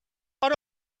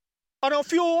And a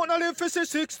few wanna live for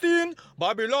 16.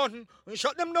 Babylon,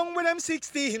 shut them down with them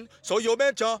 16. So you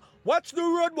better watch the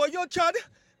road where you chad.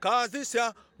 Cause this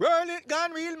year, world it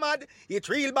gone real mad. It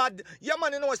real bad. Yeah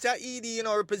man, you know say Edie, you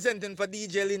know, representing for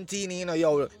DJ Lintini, you know,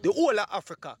 yo, the whole of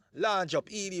Africa. Large up,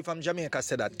 Edie from Jamaica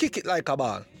said that. Kick it like a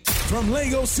ball. From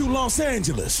Lagos to Los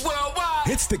Angeles, worldwide,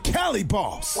 it's the Cali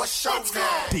Boss. What's up,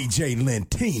 man? DJ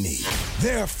Lintini,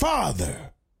 their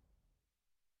father.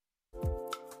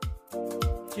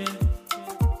 Yeah.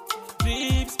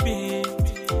 Beep, beep.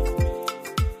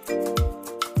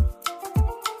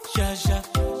 Shasha.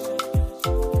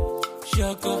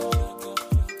 Shaka.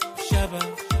 Shaba.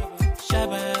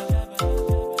 Shaba.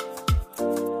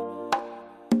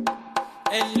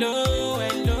 Hello,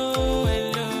 hello,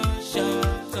 hello.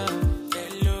 Shaka.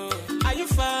 Hello. Are you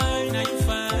fine? Are you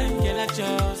fine? Girl, I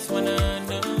just wanna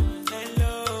know.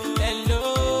 Hello, hello,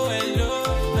 hello,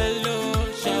 hello.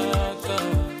 Shaka.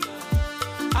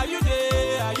 Are you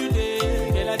there? Are you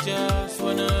there? Girl, I just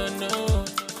wanna know.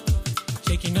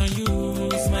 Checking on you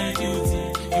is my duty.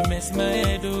 You mess my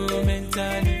head, oh,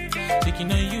 mentally.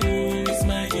 Checking on you is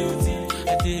my duty.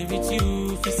 I did with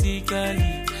you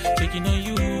physically. Checking on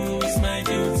you is my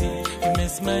duty. You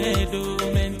mess my head, oh,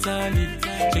 mentally.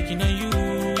 Checking on you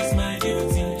is my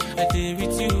duty. I did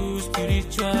with you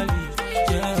spiritually.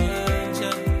 Yeah,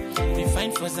 yeah. Be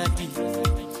fine for Zadie.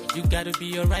 You gotta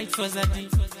be alright for Zadie.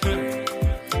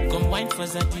 Come wine for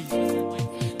Zadie.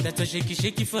 That's a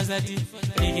shaky for Zadie.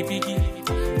 Biggie, biggie,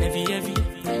 heavy, heavy,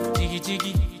 jiggy,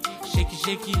 jiggy,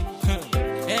 shaky.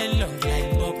 Hello,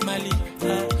 like Bob Marley.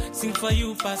 Sing for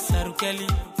you, Pastor Kelly.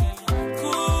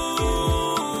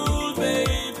 Cool,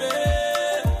 baby.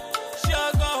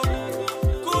 Shut up.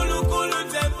 Cool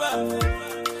temper.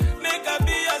 Make a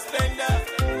be a spender.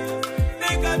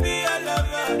 Make a be a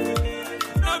lover.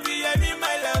 No be any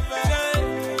my lover.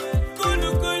 Cool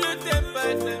temper.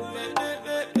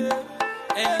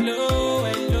 Hello,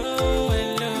 hello,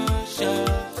 hello,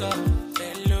 Shaka.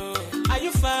 Hello. Are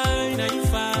you fine? Are you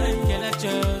fine? Girl, I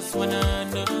just wanna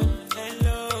know.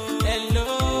 Hello, hello,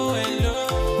 hello,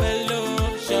 hello,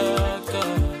 Shaka.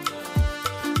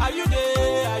 Are you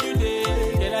there? Are you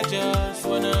there? Girl, I just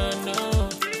wanna know.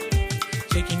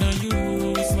 Checking on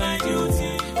you is my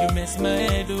duty. You mess my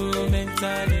head, oh,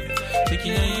 mentally.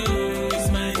 Checking on you is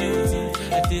my duty.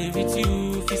 I did with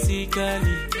you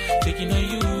physically. Checking on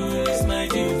you is my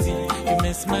duty. You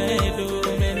mess my head,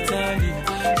 oh, mentally.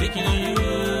 Checking on you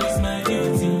is my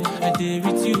duty. I did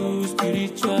with you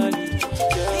spiritually.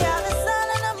 Yeah, the sun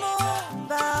and the moon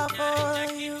bow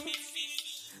for you,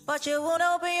 but you won't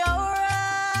open your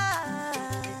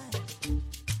eyes.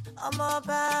 I'm all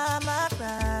by my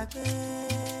practice.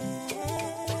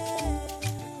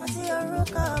 I see a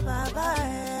rook of my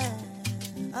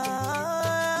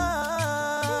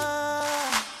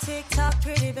TikTok,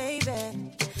 pretty baby.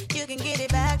 You can get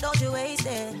it back, don't you waste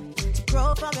it. To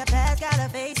grow from your past, gotta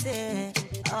face it.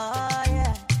 Oh,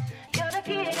 yeah. You're the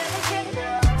key to the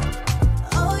kingdom.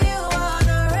 Oh, you are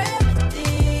the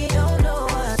remedy. Don't know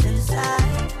what's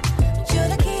inside. But you're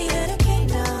the key to the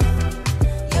kingdom.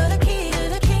 You're the key to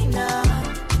the kingdom.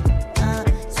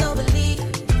 So believe,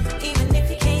 even if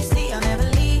you can't see, I'll never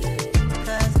leave.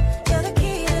 'Cause you're the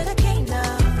key to the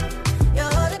kingdom.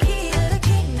 You're the key to the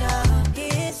kingdom.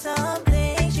 Here's some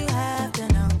things you have to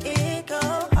know. It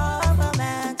goes hard for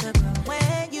man to grow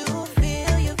when you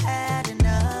feel you've had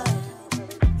enough.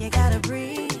 You gotta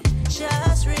breathe.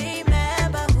 Just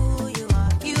remember who you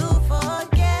are. You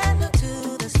forget, look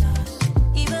to the stars.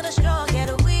 Even the strong get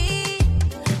a weak.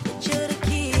 But you're the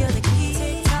key, you're the key.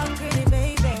 TikTok, pretty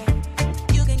baby.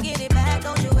 You can get it back,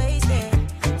 don't you waste it.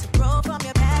 To grow from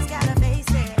your past, gotta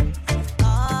face it.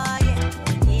 Oh yeah,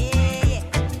 yeah, yeah.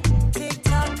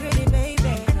 TikTok, pretty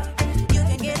baby. You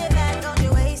can get it back, don't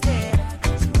you waste it.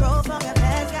 To grow from your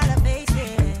past, gotta face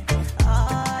it.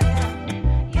 Oh yeah,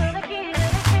 you're the key to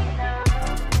the kingdom.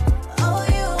 Oh,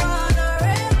 you are the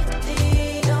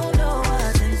remedy. Don't know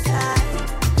what's inside.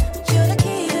 But you're the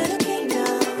key to the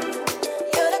kingdom.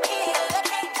 You're the key to the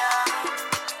kingdom.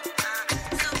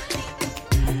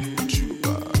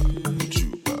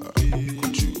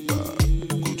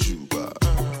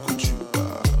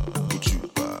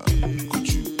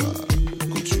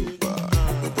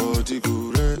 Your body go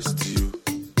rest you.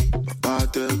 My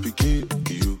body begin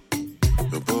you.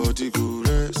 Your body go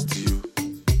rest you.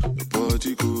 Your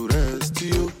body go rest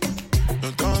you.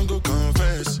 Your tongue go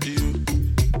confess you.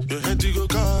 Your head go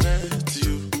correct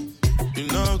you. You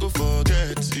know go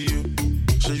forget you.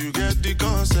 So you get the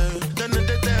concept. Then the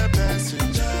person.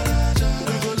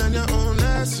 You go learn your own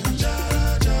lesson.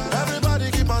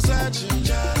 Everybody keep on searching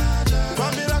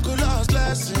for miraculous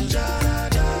blessings.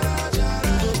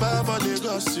 You go buy for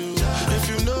Lagos. trust you. If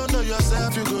you know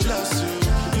yourself, you go lost you.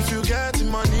 If you get the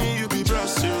money, you be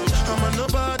blessed you. I'm a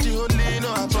nobody, only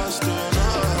no apostle. No.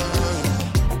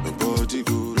 Your body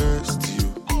go rest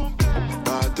you.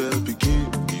 Battle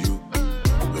begin you.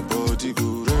 Your body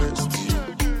go rest you.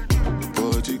 Your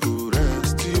body go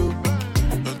rest you.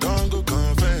 Your tongue go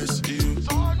confess you.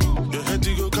 Your head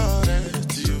go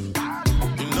correct you.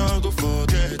 You know go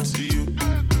forget you.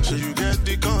 So you get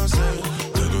the concept.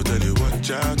 They go tell you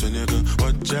watch out when you go.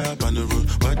 Watch out on the road.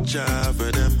 Watch out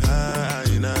for them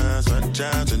hyenas. Watch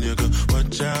out when you go.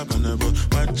 Watch out on the road.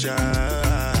 Watch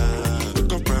out.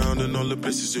 Look around and all the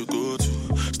places you go to.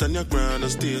 Stand your ground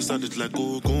and stay solid like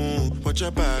Ogun. Watch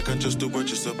your back and just do what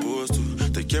you're supposed to.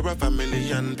 Take care of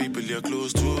family and people you're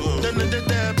close to. Then they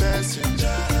their best. You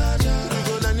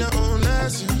go learn your own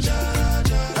lesson.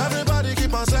 Everybody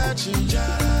keep on searching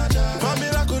for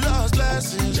miraculous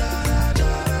blessings. You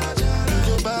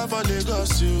go buy for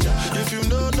Lagos, you. If you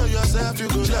know yourself, you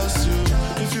go lost you.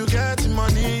 If you get the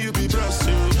money, you be blessed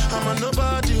you. I'm a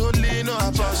nobody, only no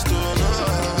apostle. No.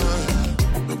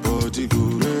 Nobody go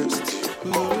rest.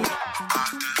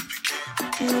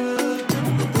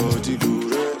 Nobody go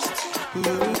rest.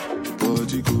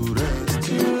 Nobody go rest.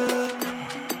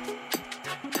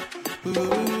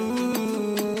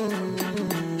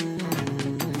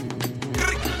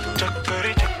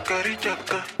 Chakari, chakari,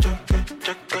 chakka, chakka,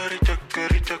 chakari,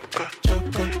 chakari, chakka,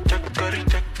 chakari, chakari,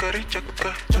 chakari, chakka,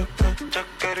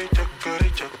 chakari, chakari,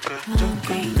 chakka.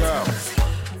 Girl,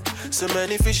 so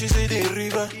many fishes in the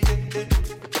river.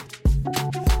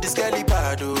 This girl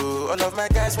bad, all of my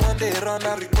guys one day run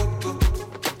a ricoco.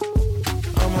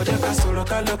 I'm a jacka solo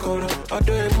calocoro,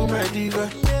 although I'm my diva.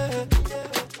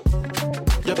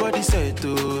 Your body said to,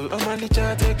 I'm a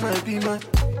nicha, take my beamer.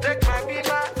 Take my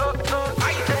beamer, oh no,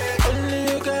 I take. Only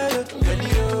you girl,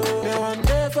 you. Me one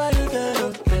day for you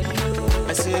girl, you.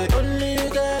 I say only you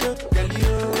girl,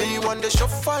 you. Me one day show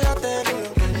fire, tell you.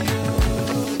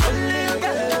 Only you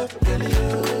girl, you.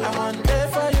 I want day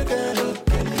for you girl.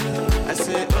 I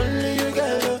say only you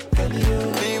girl,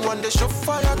 me want the show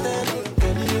fire then.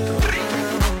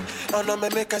 Oh no, me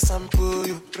make a sample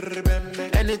you.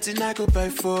 Anything I go buy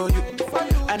for you.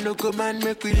 I no go man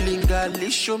make we linger.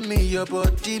 Let's show me your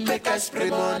body, make us spray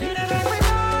money.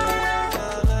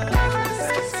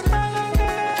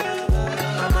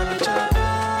 I'm on the chart,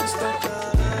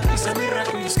 it's a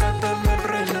miracle you scatter my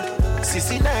brain.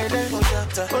 Sisi nene,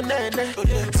 oh nene,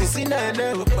 Sisi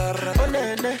nene, oh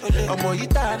nene, omo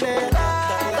itane,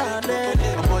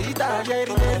 omo itane,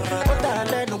 oh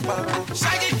tane, no pago.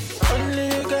 Only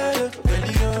you girl,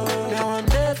 me one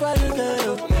day for you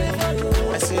girl.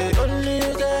 I say only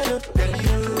you girl,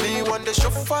 me one day show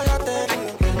fire then.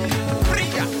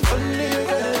 Only you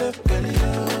girl,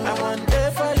 I one day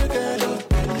for you girl.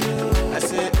 I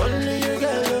say only you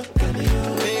girl,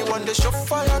 me one day show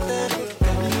fire then.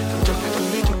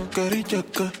 Chakari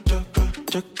chakka,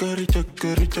 chakari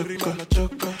chakari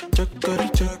chakka, chakari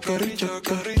chakari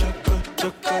chakari chakka,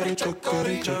 chakari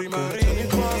chakari chakka.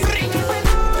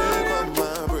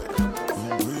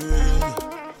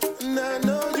 And I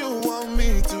know you want me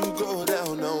to go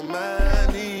down on my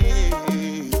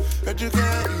knees. Heard you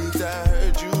can't eat, I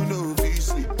heard you know be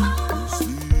sleep.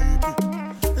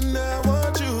 And I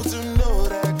want you to know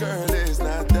that girl is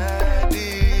not that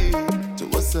deep. So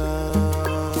what's up?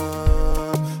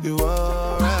 You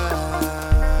alright?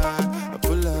 I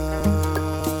pull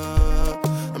up,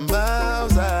 I'm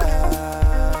outside.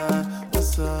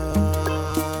 What's up?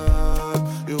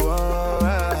 You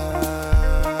alright?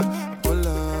 I pull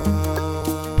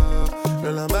up,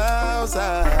 girl, I'm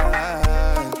outside.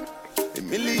 A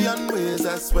million ways,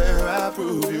 I swear I'll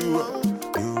prove you wrong.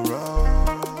 You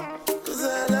wrong. 'Cause I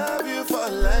love you for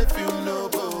life, you know,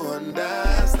 go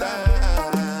understand.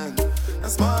 I'm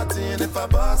smarting if I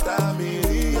bust a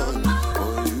million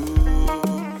for you.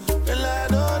 Girl, I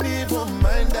don't even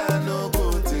mind, I know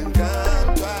good thing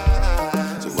I'm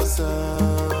twice. So what's up?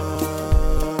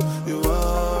 You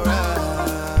alright?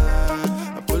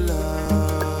 I pull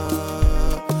up,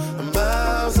 I'm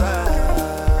outside.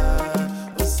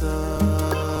 What's up?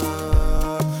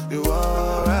 You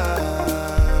alright?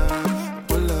 I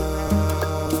pull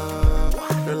up,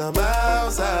 girl, I'm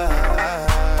outside.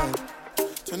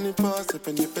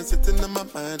 24/7, you've been sitting in my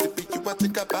mind. It be you I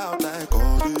think about like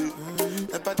all day.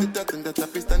 Never did that thing that I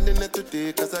be standing there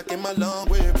today. 'Cause I came a long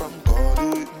way from God.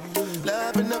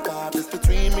 Love and the vibe is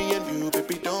between me and you.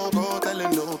 Baby, don't go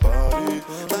telling nobody.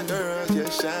 My girl,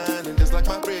 you're shining just like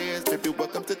my wrist. Baby,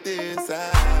 welcome to this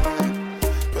side.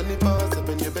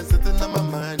 24/7, you've been sitting on my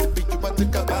mind. It be you I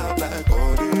think about like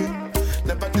all day.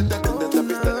 Never did that thing that I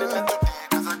be standing there today.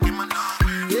 'Cause I came a long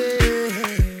way.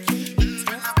 Yeah. It's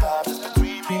been a vibe just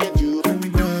between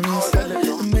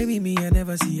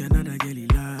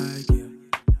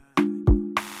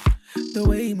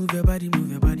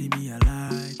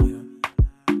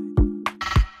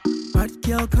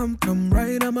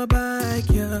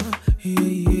like you,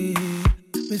 yeah.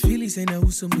 Me feel it, say now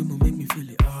who's something will make me feel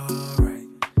it alright,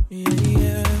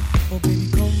 yeah. Oh baby,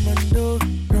 commando,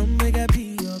 come make I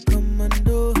be your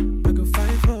commando. I go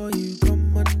fight for you,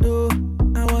 commando.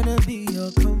 I wanna be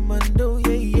your commando,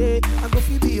 yeah. I go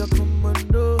feel be your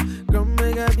commando, come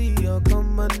make I be your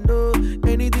commando.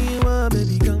 Anything you want,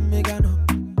 baby, come make I know.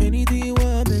 Anything you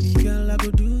want, baby, girl, I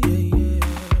go do, yeah.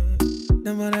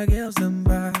 Them other girls, them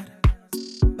bad,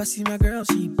 but see my girl,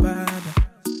 she bad.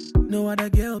 No other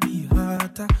girl be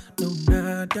hotter, no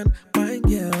nothing. My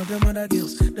girl, them other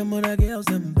girls,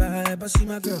 them bad. But see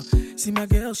my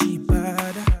girl, she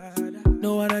bad.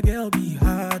 No other girl be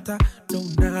hotter, no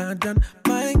nothing.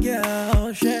 My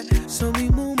girl, shit. So me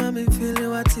move, me feeling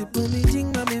what it. Put me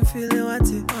jing, me feeling what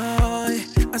it. Oh,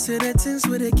 yeah. I say the things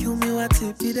where they kill me what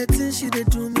it. Be the things she they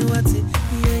do me what it.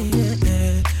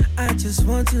 Yeah. I just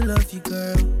want to love you,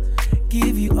 girl.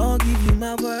 Give you all, give you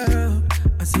my world.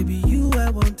 I say be you, I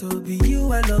want to be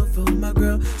you, I love you, my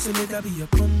girl. So make I be your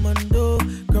commando.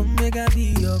 Come make I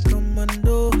be your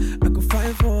commando. I could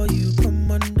fight for you,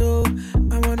 commando.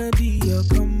 I wanna be your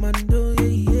commando,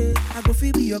 yeah. I go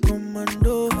feel be your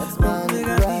commando. Come make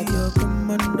I be your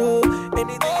commando.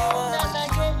 Anything you want,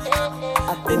 anything you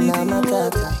want, baby.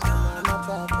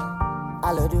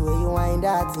 I love the way you wind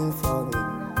that thing for me.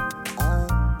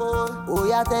 Oh,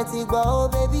 yeah, take go,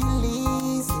 baby,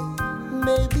 listen.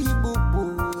 Baby, boo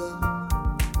boo,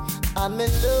 yeah. I'm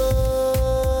in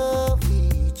love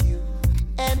with you,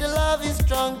 and the love is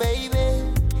strong, baby.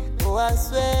 Oh, I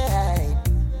swear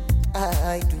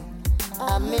I do.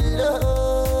 I'm in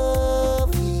love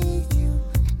with you,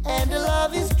 and the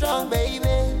love is strong, baby.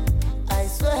 I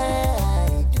swear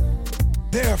I do.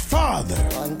 Their father.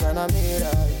 One kind of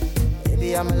mirror,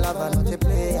 baby, I'm in love, I'm not a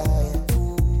player.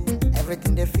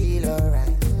 Everything they feel alright,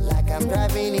 like I'm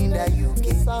driving in the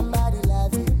UK. Somebody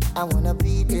love you, I wanna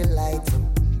be the light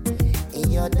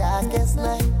in your darkest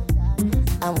night.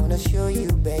 I wanna show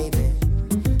you, baby,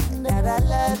 that I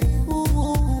love you.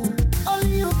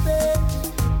 Only you, baby.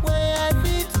 When I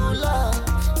feel too long,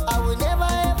 I will never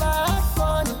ever ask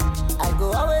funny. I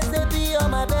go always be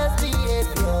on my best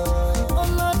behavior. Oh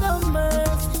Lord have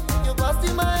mercy, you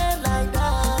busting my head like that.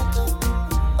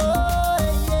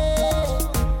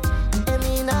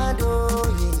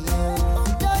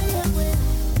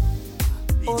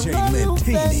 DJ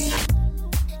Lentini.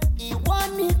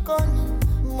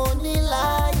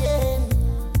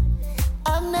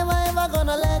 I'm never ever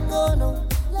gonna let go, no.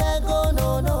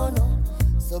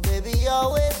 So baby,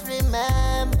 always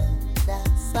remember that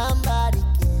somebody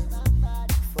cares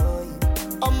for you.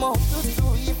 I'm on to you,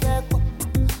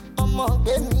 I'm on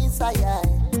baby, saya.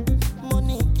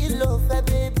 Money kilo fe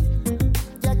baby,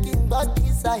 jacking body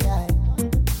saya.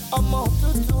 I'm on to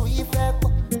you,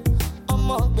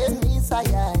 I'm on baby,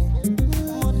 saya.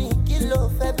 Money kilo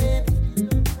fe baby,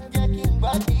 jacking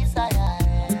body saya.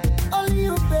 Only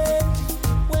you, baby.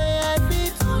 When I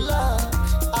feel too long,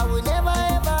 I will never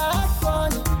ever ask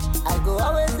funny. I go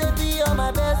always be on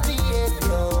my best behavior.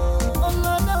 Oh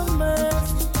Lord have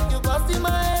mercy, you busting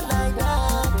my head like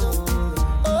that.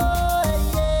 Oh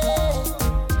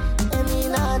yeah,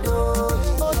 Eminado.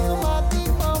 Oh to my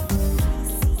people,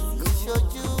 it showed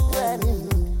you any.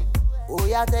 Oh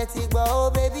yeah, oh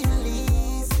baby,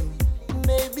 listen,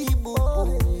 baby boo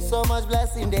boo. So much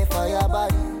blessing there for your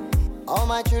body. All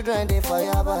my children there for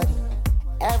your body.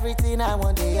 Everything I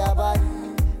want in your body.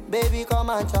 Baby, come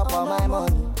and chop all my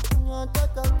money. One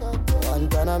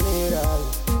kind of mirror,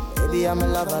 baby, I'm a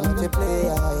lover, not a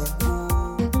player.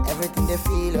 Everything they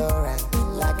feel alright,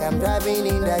 like I'm driving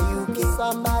in the UK.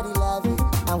 Somebody love you,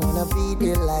 I wanna be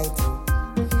the light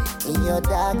in your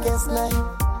darkest night.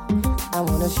 I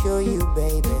wanna show you,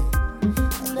 baby,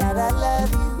 that I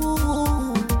love you.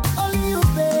 Only you,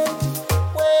 baby.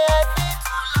 Where I feel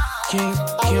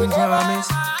too long. King promise.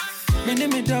 Me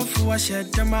name me dove for a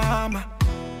shed to mama.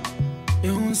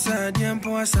 You unsa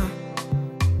diempo asa.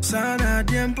 Sana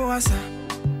diempo asa.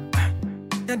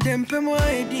 Ya dempe mo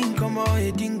edin komo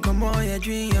ya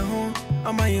dream ya home.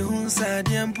 Ama you unsa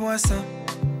diempo asa.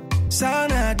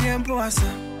 Sana diempo asa.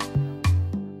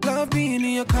 Love being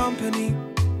in your company.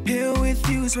 Here with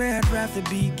you is where I'd rather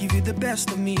be. Give you the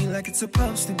best of me like it's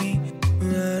supposed to be.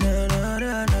 Na, na, na,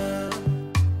 na, na.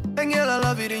 And girl, I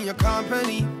love it in your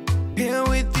company. Here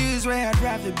with you is where I'd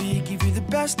rather be. Give you the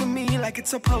best of me like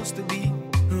it's supposed to be.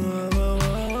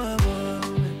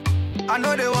 I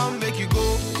know they won't make you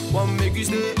go, won't make you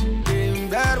stay. Being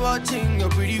bad watching your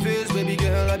pretty face, baby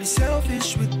girl, I'll be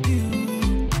selfish with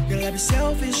you. Girl, I'll be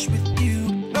selfish with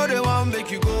you. No, they won't make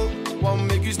you go, won't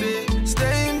make you stay.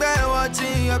 Staying bad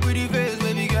watching your pretty face,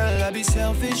 baby girl, I'll be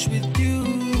selfish with you.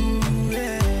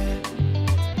 Yeah.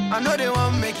 I know they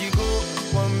want make you go,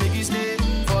 want make you stay.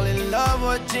 Fall in love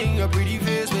watching your pretty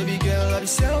face, baby girl. I'll be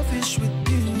selfish with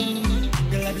you.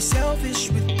 Girl, I'll be selfish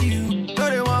with you. Know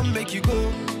they want make you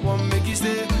go, want make you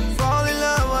stay. Fall in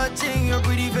love watching your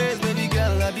pretty face, baby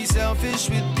girl. I'll be selfish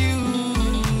with you.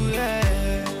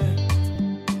 Yeah.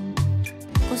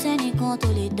 Kò sẹ́nìkan tó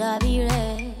lè dàbí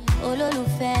rẹ̀,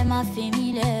 olólùfẹ́ má fi mí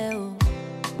lẹ̀ o.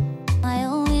 I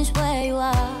own is where you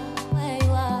are, where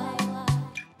you are.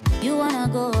 You wanna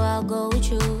go, I'll go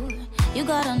with you. You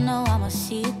gotta know I'ma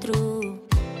see it through.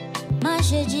 Má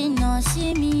ṣe jìnnà sí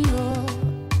mi o.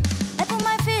 I put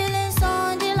my feelings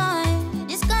on the line.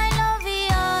 This kind of love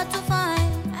is hard to find.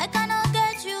 I cannot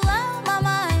get you out my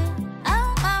mind,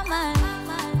 out my mind.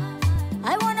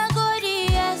 I wanna go the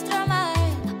extra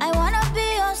mile. I wanna be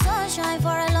your sunshine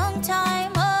for a long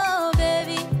time. Oh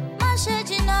baby, má ṣe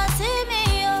jìnnà sí mi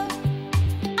o.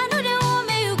 I know they want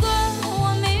me you go,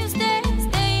 want me you stay.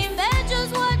 Stay in bed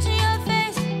just watching your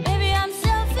face. Baby, I'm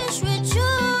selfish with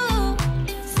you,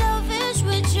 selfish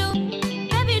with you.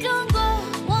 Baby, don't go,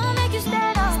 wanna make you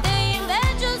stay now. Stay in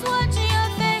bed just watching your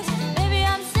face. Baby,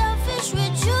 I'm selfish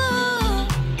with you,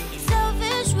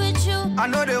 selfish with you. I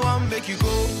know they want make you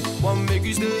go, want make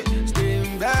you stay. Stay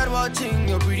in bed watching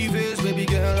your pretty face, baby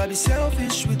girl. I'll be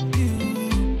selfish with you.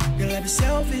 Girl, I'll be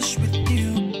selfish with you.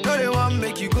 Know they want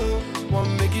make you go, want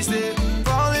make you stay.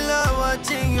 Fall in love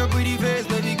watching your pretty face,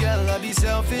 baby girl. I'll be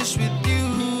selfish with you.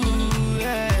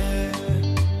 Yeah.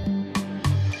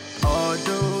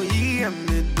 Although he am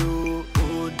me do,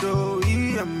 although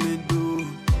he am me do.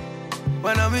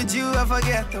 When I'm with you, I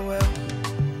forget the world.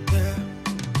 Yeah.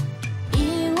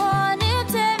 Ìwọ ni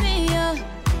tèmi o,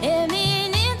 èmi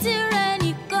ni tìrẹ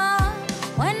nìkan.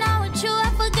 When I'm with you, I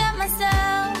forget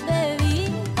myself, baby.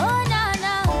 Oh na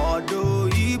na. Although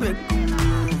he be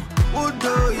kumyo,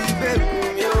 although he be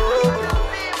kumyo.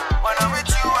 When I'm with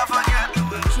you, I forget the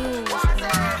world.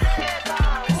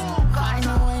 I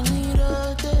know when you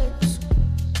rotate,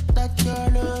 that you're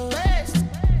the best.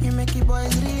 You make your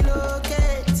boys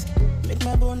relocate, make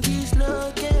my bone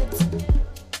dislocate.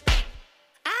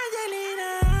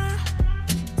 Angelina,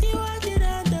 see what you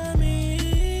done to me.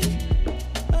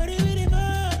 Oh, the really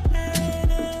fun,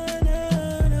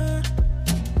 no.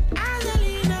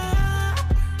 Angelina,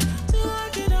 see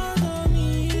what you done to me.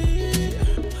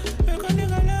 Make a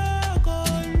nigga loco,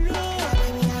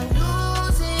 baby, I'm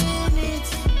losing it.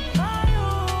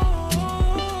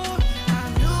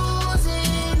 I'm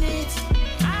losing it.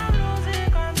 I'm losing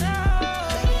control.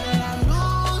 Baby, I'm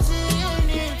losing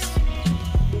it.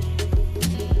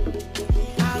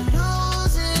 I'm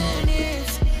losing it.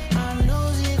 I'm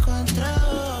losing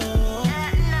control.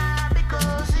 Nah,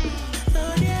 because so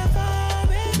therefore,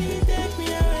 baby, take me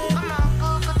away. Come on,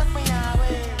 go take me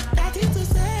away. That is to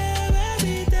say,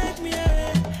 baby, take me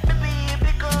away. Baby,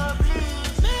 pick up,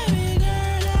 please. Baby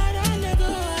girl, I don't go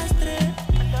astray.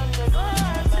 I don't go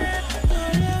astray. So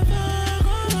therefore,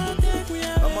 come on, take me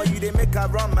away. Mama, you they make her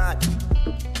run mad.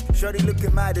 Shorty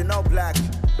looking mad in all black.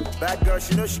 Bad girl,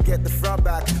 she know she get the front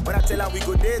back. When I tell her we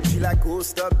go date, she like, oh,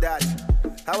 stop that.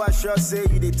 How I sure say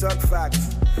you they talk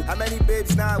facts. How many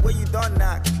babes now, where you done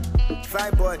knock?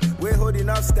 Fine boy, we're holding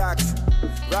up stacks.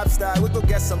 Rap star, we go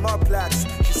get some more plaques.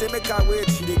 She say make her wait,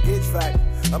 she they gauge fight.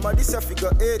 Mama, this a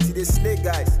figure 8, they snake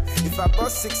guys. If I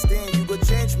bust 16, you go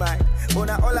change mine. Oh,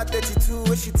 now all at 32,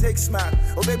 where she takes man.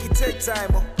 Oh, baby, take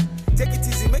time, oh. Take it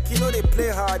easy, make you know they play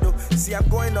hard, oh. See, I'm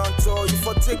going on tour, you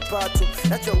for take part, oh.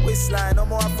 That's your waistline, no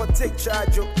more, I for take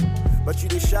charge, oh. But you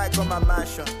they shy on my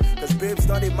mansion. Cause babes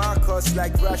don't they mark us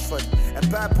like Rashford. And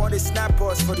pap on they snap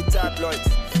us for the tabloids.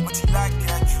 But you like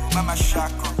that, you, mama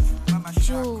shako. Mama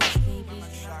shako. Juice, baby.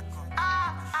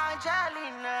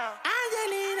 Angelina,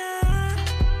 Angelina,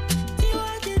 see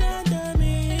what you done to me.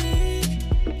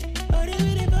 Oh, the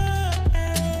really fun,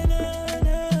 no.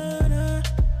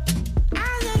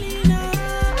 Angelina,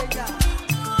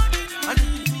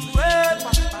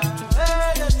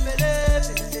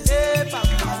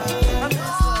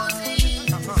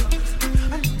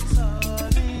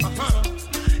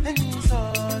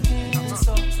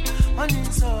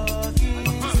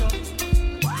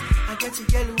 I get to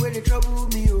girl where they trouble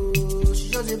me, oh. She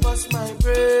just dey bust my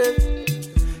brain.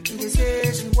 She dey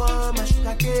say she want my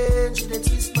sugar cane. She dey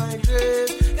twist my drape.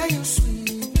 Yeah, you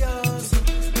sweet, yours.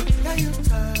 Yeah, you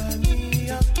turn me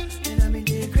up. And I'm in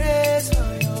the grace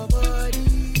for your body.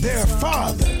 Their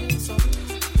father.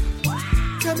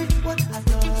 Tell me what I've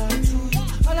done to you.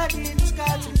 All I did is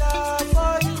got to love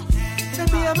for you. Tell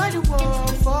me am I the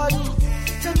one for you.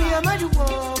 Tell me am I the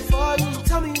one for you.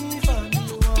 Tell me if I'm the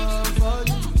one for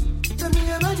you. Tell me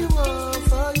am I the one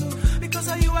for you. Because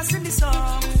of you I sing this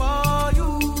song for you.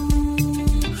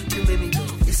 You made me go,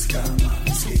 it's come on,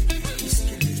 say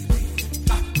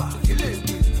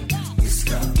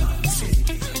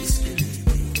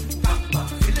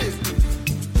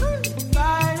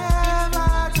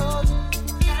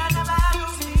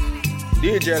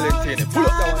DJ Lentini, pull up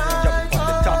that one and drop it on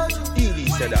the top. Edie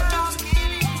said that.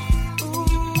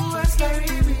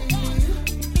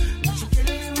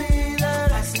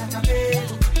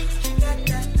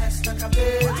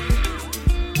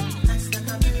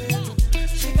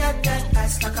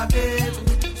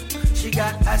 She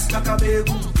got ass like a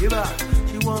baby. Give her.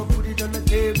 She won't put it on the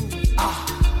table.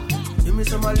 Give me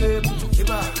some label. Give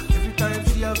her. Every time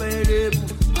she available.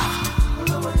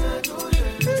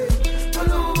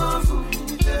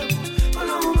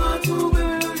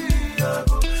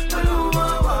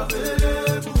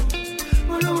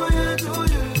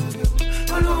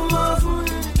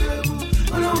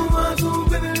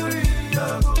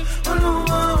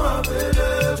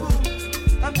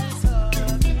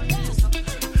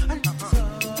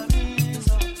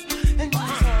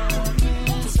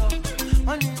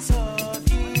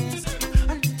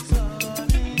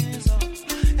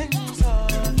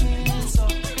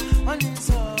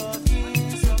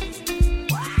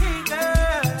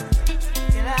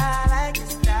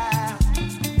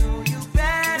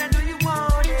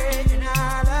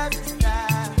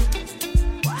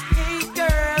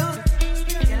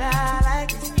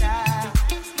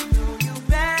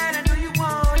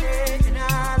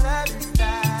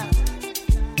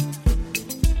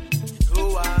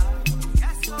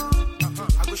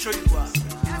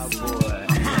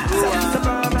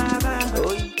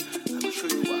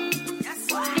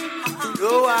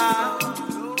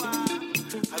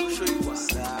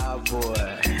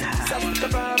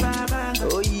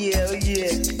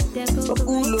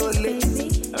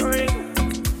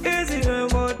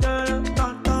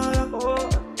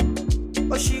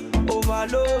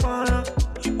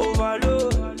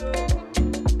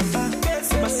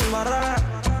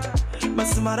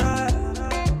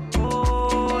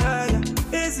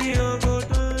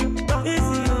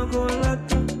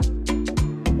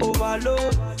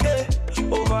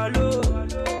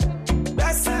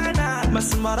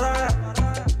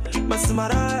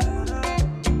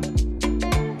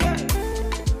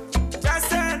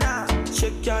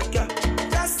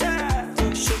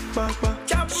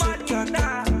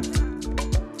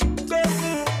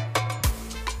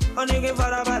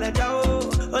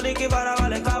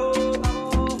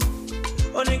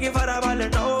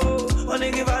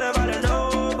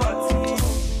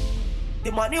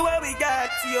 The money where we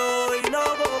get, yo, you know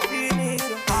go finish.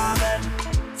 Amen.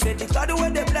 Say the God where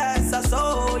they bless us,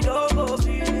 so you know go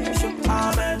finish.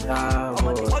 Amen.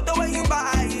 What the way you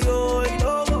buy, yo, you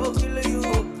know go kill you.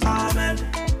 Amen.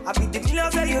 I be the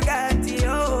millions that you get,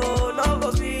 yo, no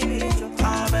go finish.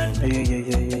 Amen.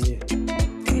 Yeah.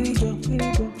 Kirijo.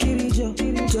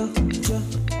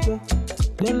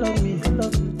 They love me.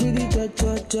 Kirijo.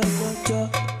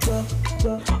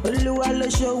 Oluwa lo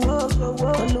showo,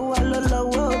 Oluwa lo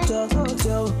lowo,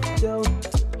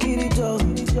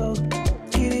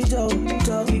 Kirijo.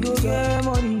 We go get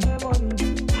money,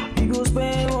 we go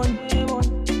spend money,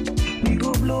 we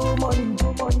go blow money.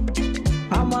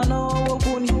 I'ma know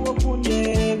open,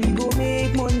 yeah, we go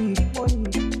make money,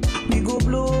 we go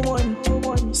blow money.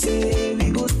 Say we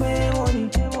go spend money,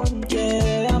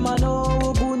 yeah, I'ma know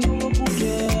open,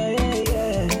 yeah.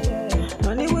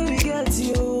 Anyway we get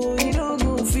you, we don't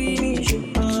go finish.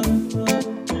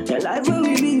 The life where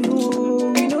we live,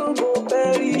 we don't go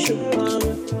perish.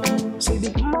 Say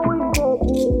the more we go,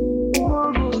 we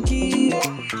don't go keep.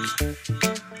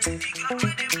 Say the God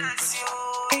will bless you,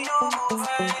 we don't go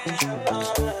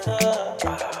finish.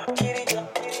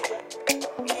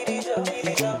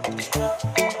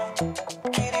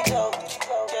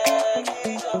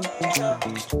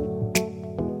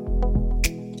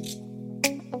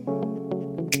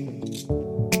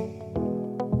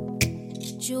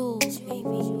 Jules,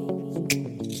 baby.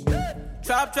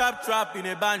 Trap in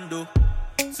a bando.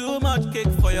 Too much cake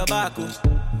for your back.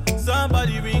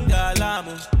 Somebody ring alarm.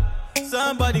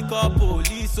 Somebody call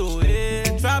police. Oh, hey.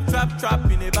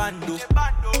 Trap in a bando.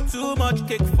 Too much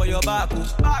cake for your back.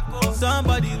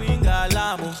 Somebody ring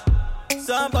alarm.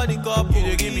 Somebody call police.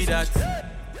 You give me that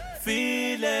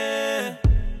feeling.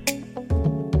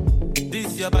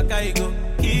 This your back, I go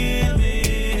kill me.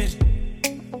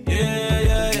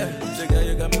 Yeah. So girl,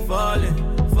 you got me falling.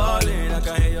 I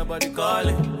can hear your body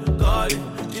calling.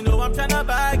 You know I'm tryna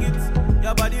bag it.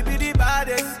 Your body be the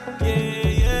baddest.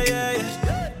 Yeah.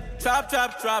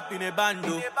 Trap in a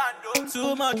bando.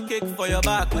 Too much cake for your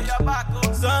back.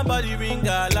 Somebody ring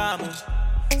alarm.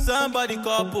 Somebody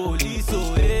call police.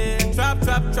 Oh, yeah.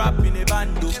 Trap in a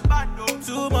bando.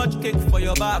 Too much cake for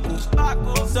your back.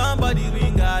 Somebody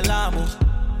ring alarm.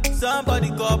 Somebody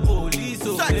call police.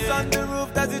 Oh, Shots on the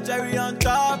roof, there's a cherry on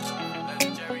top.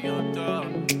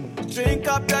 Drink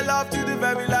up your love to the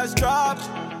very last drop.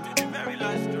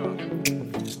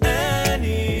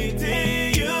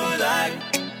 Anything you like,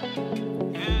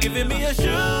 giving me a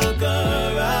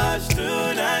sugar rush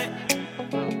tonight.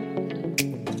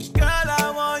 Girl,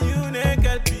 I want you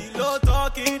naked, below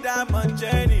talking that much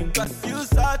any. Cause you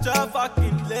such a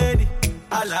fucking lady.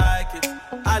 I like it.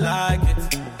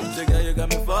 So girl, you got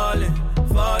me falling.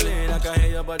 I can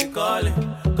hear your body calling.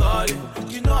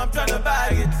 You know I'm tryna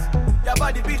bag it. Your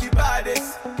body be the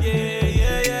baddest. Yeah.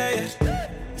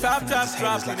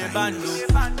 Trap in the bando.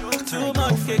 Too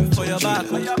much cake for your back.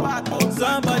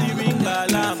 Somebody ring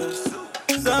alarm.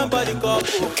 Somebody call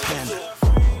Panda.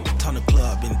 Turn the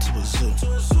club into a zoo.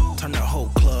 Turn the whole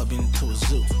club into a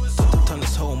zoo. Turn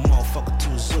this whole motherfucker to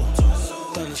a zoo.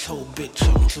 Turn this whole bitch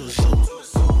into a zoo.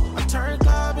 I turn the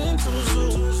club into a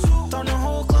zoo. Turn the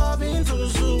whole club into a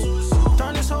zoo.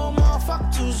 Turn this whole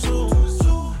motherfucker to a zoo.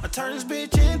 I turn this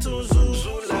bitch into a zoo.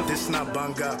 This not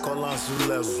Banga, call on zoo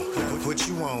level. What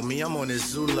you on me? I'm on this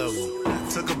zoo level.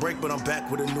 Took a break, but I'm back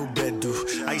with a new bed,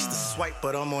 dude. I used to swipe,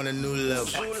 but I'm on a new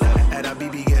level. At our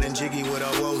BB getting jiggy with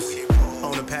our woes.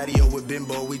 On the patio with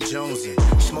Bimbo, we Jonesy.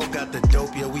 Smoke out the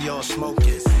dope, yeah, we all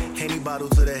smoking. Henny bottle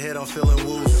to the head, I'm feeling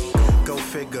woozy. Go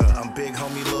figure, I'm big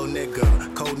homie, little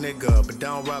nigga. Cold nigga, but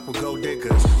down rock with gold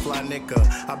diggers. Fly nigga,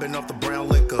 I've been off the brown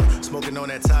liquor. Smoking on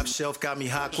that top shelf, got me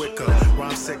hot quicker.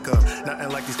 Rhyme sicker, nothing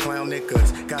like these clown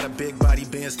niggas. Got a big body,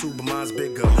 Benz too, but mine's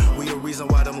bigger. We the reason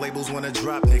why them labels wanna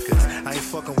drop niggas. I ain't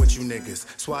fucking with you niggas,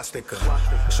 swastika.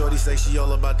 Shorty say she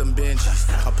all about them Benjis.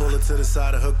 I pull her to the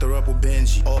side, I hooked her up with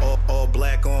Benji. All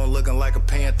black on, looking like a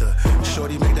panther.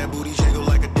 Shorty make that booty jiggle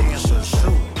like a dancer.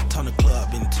 Turn the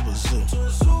club into a zoo.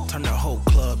 Turn the whole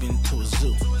club into a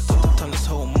zoo. Turn this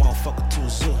whole motherfucker to a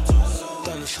zoo.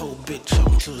 Turn this whole bitch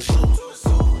up to a zoo.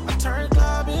 I turn the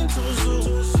club into a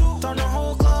zoo. Turn the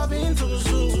whole club into a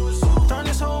zoo. Turn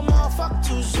this whole motherfucker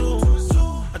to a zoo.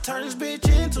 I turn this bitch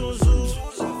into a zoo.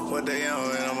 What they on,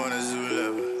 man? I'm on a zoo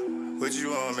level. What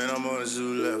you on, man? I'm on a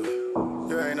zoo level.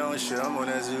 You ain't on shit, I'm on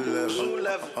that zoo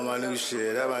level. On my new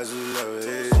shit, that my zoo level.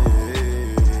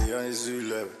 Hey, on the zoo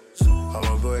level. All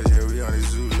my boys, yeah, we on the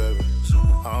zoo level.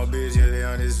 All my bitches, yeah, they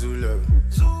on the zoo level.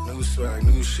 New swag,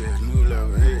 new shit, new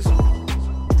level. Hey.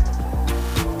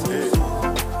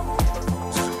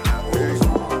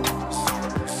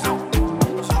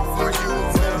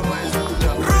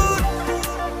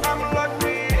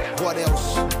 What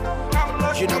else?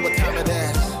 You know what time it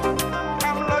is.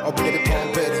 Oh, baby,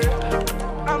 come ready.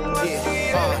 Yeah,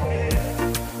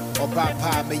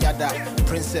 Papa, me yada.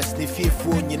 Princess, ni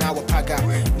fearful, you know what paga.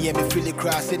 Near me feel it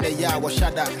cross in the yard, was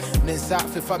shada. Nensa,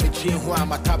 for me, chin, who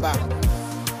I'm a taba.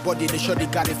 Body the shorty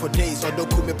got it for days. Or don't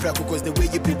call me preco, cause the way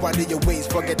you be winding your ways.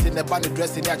 Forgetting the band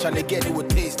dressing, actually get it with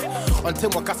taste. Until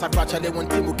my casa crash, I want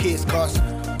Timo case, cause.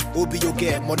 Obi you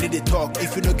get money they talk.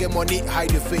 If you don't get money, hide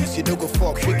your face. You don't go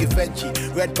fuck. Shake Fenty,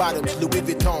 red bottoms, Louis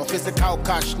Vuitton. Physical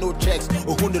cash, no checks.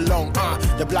 Oh, who the long?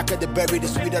 The blacker the berry, the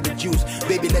sweeter the juice.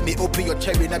 Baby, let me open your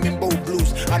cherry. I'm in bold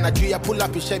blues. And I pull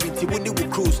up your Chevy. When you will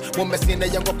cruise. One mess in the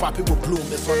younger poppy will bloom.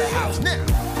 It's on the house now.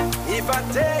 If I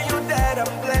tell you that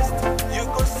I'm blessed, you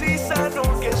go see, son,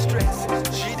 don't get stressed.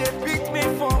 She did beat me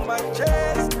for my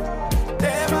chest.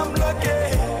 Damn, I'm lucky.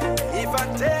 If I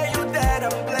tell you that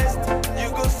I'm blessed, you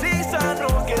go see, son,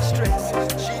 don't get stressed.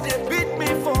 She did beat me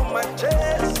for my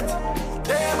chest.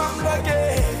 Damn, I'm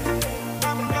lucky.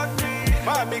 I'm lucky.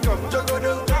 Mommy come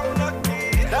jogodo, I'm lucky.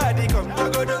 Daddy come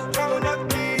jogodo, I'm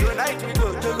lucky. Tonight we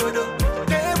go jogodo.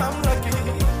 Damn, I'm lucky.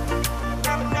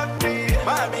 I'm lucky.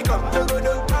 Mommy come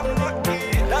jogodo, I'm lucky.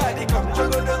 Daddy come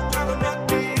jogodo, I'm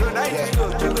lucky. Tonight we go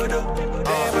jogodo.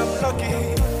 Damn, I'm lucky.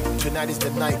 Tonight is the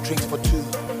night, drinks for two.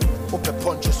 Open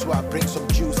poncho so I bring some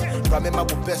juice. Remember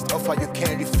the best offer you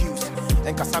can't refuse.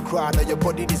 And cause I cry now your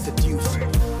body is seduced.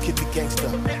 Keep it gangster,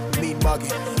 mean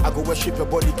mugging. I go worship your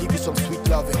body, give you some sweet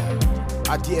loving.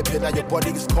 I dear now your body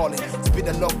is calling. It's been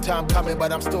a long time coming,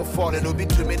 but I'm still falling. No be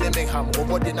to me, they make ham. Oh,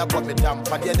 body na got me down.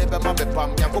 But yeah, never mammy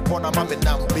pam. Yanko pona mammy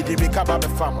nam. Me di rika baby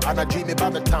fam. And I dream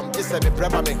about the time. This every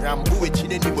brema me ram. Who it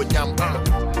chine ni wo nyam.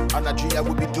 And I dream I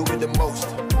will be doing the most.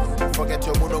 Forget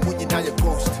your mono when you now your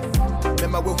ghost.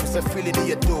 Remember when we said feeling in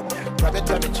your dope. Private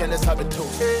time and let's have a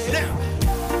toast. Now,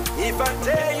 if I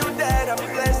tell you that I'm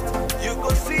blessed, you go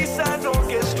see, son, don't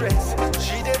get stressed.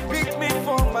 She did beat me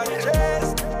for my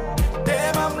chest.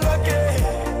 Damn, I'm lucky.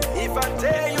 If I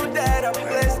tell you that I'm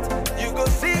blessed, you go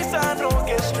see, son, don't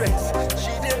get stressed.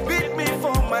 She did beat me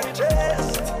for my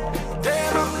chest.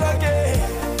 Damn, I'm lucky.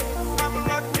 I'm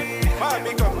lucky.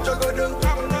 Mommy come jogodo,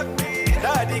 I'm lucky.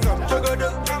 Daddy come jogodo,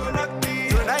 I'm lucky.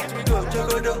 Tonight we go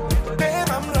jogodo. Damn,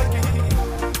 I'm lucky.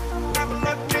 I'm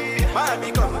lucky.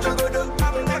 Mommy come jogodo,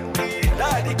 I'm lucky.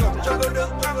 Daddy come jogodo,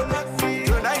 I'm lucky.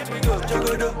 Tonight we go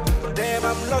jogodo. Damn,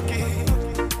 lucky.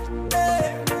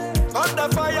 Hey, under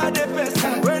fire, the best.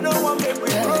 We no one make we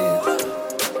go.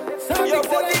 Your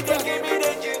body they give me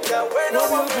the ginger. We no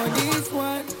one make this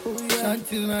one.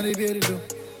 Until now they beat it though.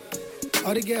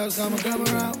 All the girls come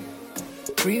around.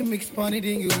 Remix funny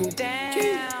thing you go.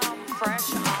 Damn,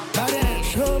 fresh on.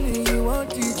 Show me you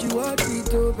want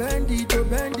it, oh bend it, oh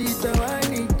I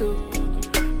need to.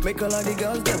 Make all of the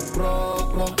girls them pro.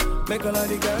 Make all of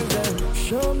the girls them.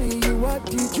 Show me you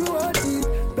want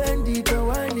it, bend it,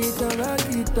 oh I need to rock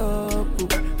it up.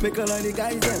 Make all of the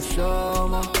guys them show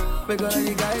me. Make all of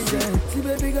the guys them. See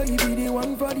baby girl, you be the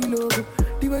one for the logo.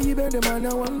 The way you bend the man,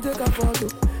 I want to take a photo.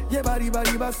 Yeah, body,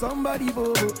 but somebody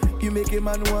bobo. You make a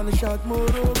man wanna shout more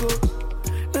logo.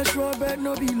 Natural bed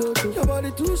no be loto. Your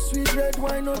body too sweet, red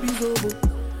wine no be zobo.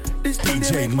 This thing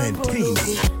they make man go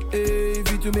loco. Hey,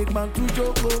 if you to make man too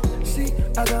joko. See,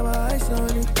 I got my eyes on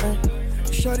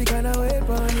it. Shorty kinda wait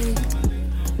on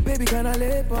it. Baby kinda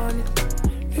lay on it.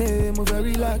 Hey, move and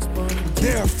relax on it.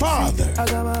 Their father. See, I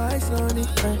got my eyes on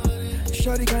it.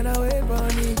 Shorty kinda wait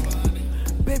on it.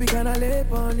 Baby kinda lay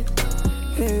on it.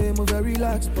 Hey, move and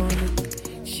relax on it.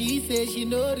 She says she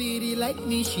no really like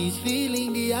me. She's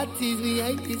feeling the artist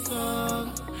behind the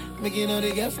song. Making all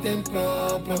the girls them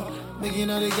problem. Making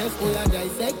all the girls all I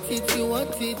dissect it. You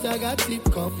want it, I got it.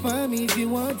 Confirm if you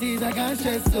want it, I can't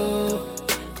stress so.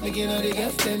 Making all the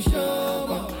girls them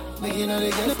show. Making all the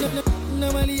girls them.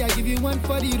 Normally I give you one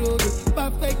for the road.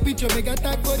 Perfect picture, make a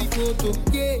tag for the photo.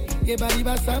 Yeah, body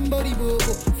by somebody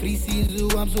bobo. Free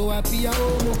season, I'm so happy I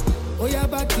homo. Oh yeah,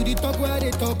 back to the talk where they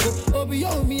talk. Oh,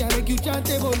 beyond me, I make you chant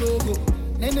a logo.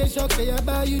 Then they shock, say I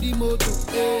buy you the motor.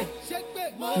 Hey.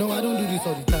 No, I don't do this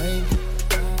all the time.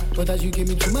 But as you came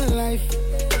into my life,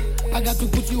 I got to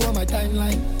put you on my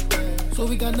timeline. So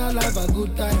we can all have a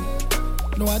good time.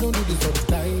 No, I don't do this all the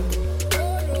time.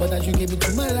 But as you came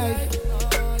into my life,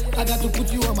 I got to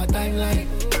put you on my timeline.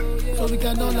 So we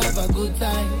can all have a good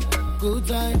time. Good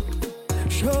time.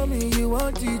 Show me you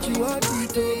want it, oh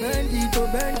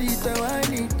bend it, oh I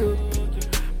need to.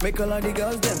 Make all of the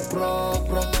girls them pro.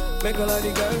 Make all of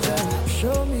the girls them.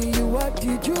 Show me you want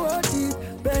it,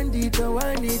 bend it, oh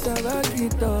I need to rock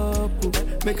it up.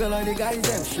 Make all of the guys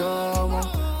them show me.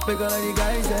 Make all of the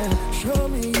guys them. Show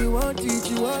me you want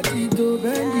it, oh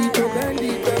bend it, oh I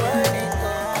need to.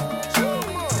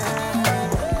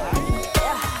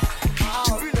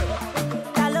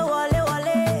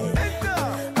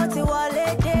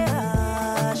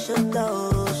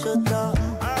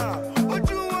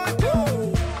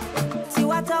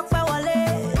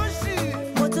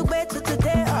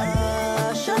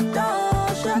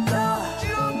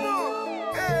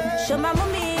 Show my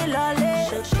mommy lolly.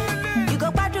 You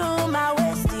go back to my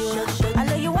waist, yo. I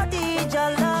know you want it,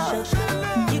 your love.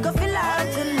 You go feel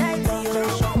out tonight,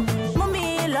 yo.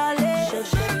 Mommy lolly.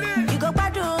 You go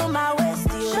back to my waist,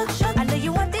 yo. I know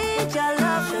you want it, your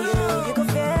love, yo. You go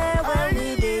feel what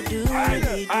we did do.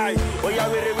 Aye, oh yeah,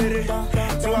 wait.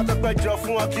 So I talk about your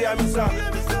phone, okay, I'm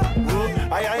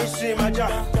I ain't see my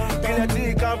job. Kill a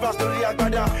tea, canvas, to the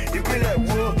agbada. You kill it,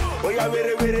 whoa. Oh yeah,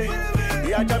 wait.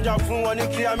 Yeah, jam fun one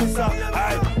ki amisa.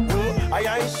 Aye, whoa. I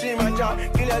ain't see my job.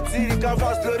 Kill a tea,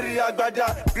 canvas, to the agbada.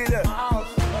 Kill it.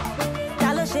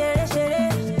 Dalo shere.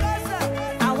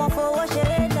 I want for what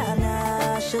shere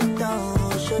na. Shut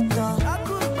down.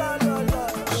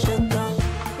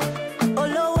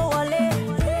 Olowo wole.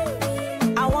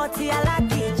 I want the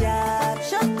alakija.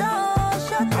 Shut down.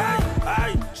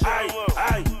 Aye,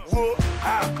 whoa.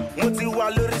 Moti wa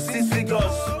lori 6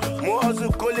 figures. Mo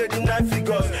hustle call it 9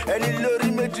 figures. Any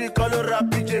lori magic color rap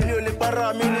DJ. Me only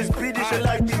para me this speedy she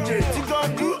like DJ. She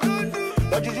gon' do,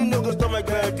 but you know go stop my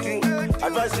girl too.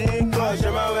 Advising cause she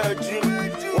my way too.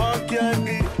 One can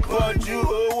be, but you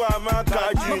oh I'm a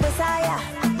kaji. Mo besaya,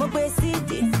 mo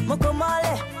besidi, mo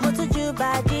komole, mo tuju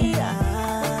badi.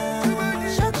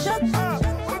 Shut.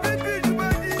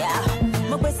 Yeah,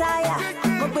 mo besaya,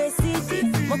 mo besidi,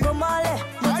 mo komole,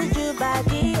 mo tuju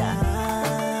badi.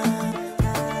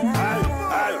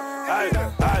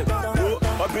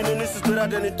 I've been in this story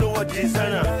than it was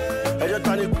designer. I just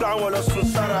turn it down while I soon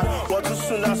Sarah. What too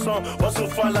soon that song, what soon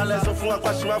fall a lesson from a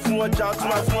question, my phone jam to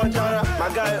my phone jara. My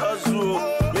guy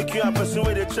Ozu, make you a person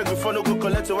where they check before no go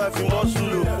collect a wife in more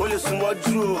Zulu. Only some more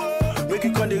Drew. Make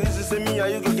you come the reason say me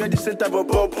and you go get the same type of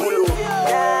pop pulo.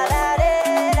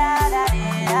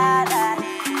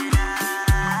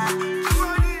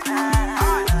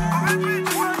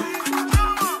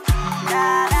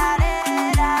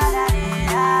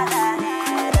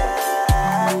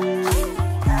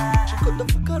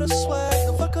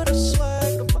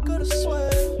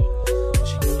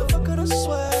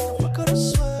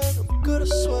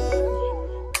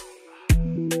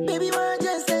 Baby, why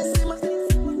just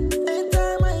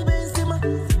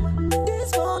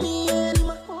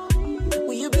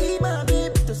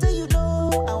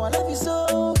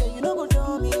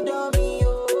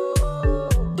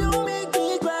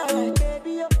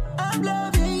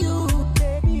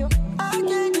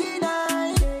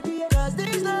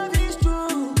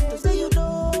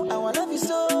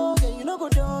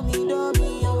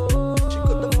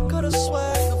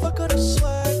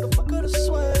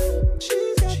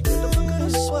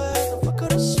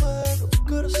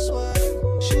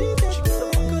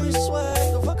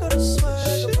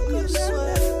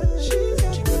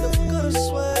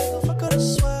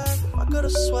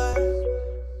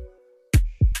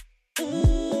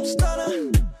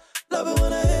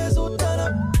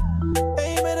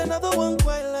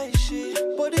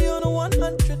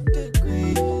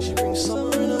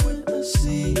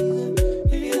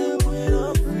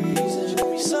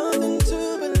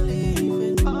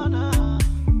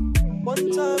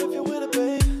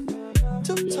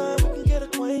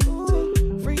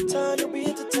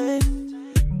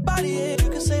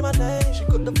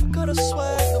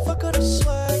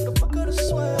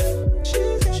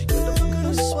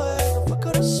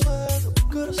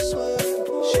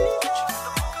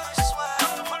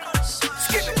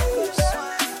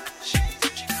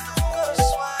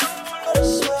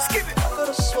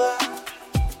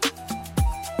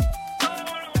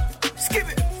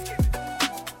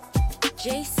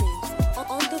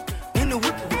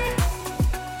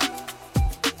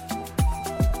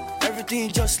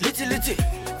everything just little.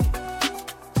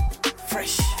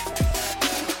 Fresh.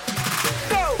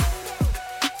 Go!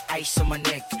 Ice on my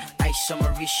neck, ice on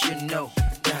my wrist, you know.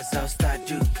 That's how I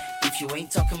do. If you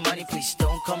ain't talking money, please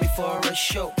don't call me for a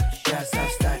show. That's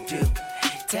how I do.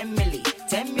 10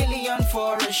 million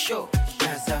for a show.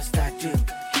 That's how I do.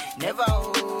 Never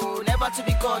to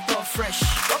be caught on fresh.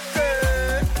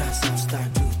 Okay. That's how I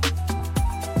do.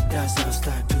 That's how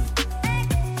I do.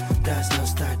 That's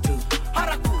how I do.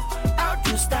 Haraku, how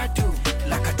do I do?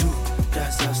 Like I do.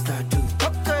 That's how I do.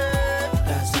 Okay.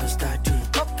 That's how I do.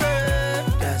 Okay.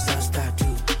 That's how I do.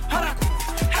 Haraku,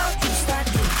 how do I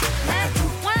do? Like I do.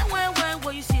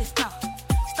 When you see a star,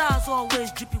 stars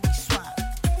always drippy with swag.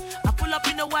 I pull up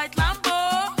in a white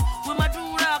Lambo with my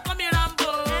dura, come here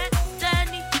Rambo.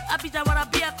 Jenny, I be that what I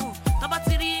be a cool.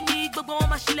 Tabatiri me, go on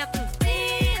my shileku.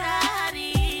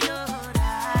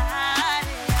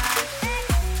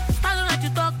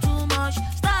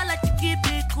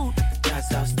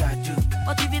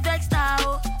 But if you vex star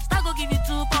go give you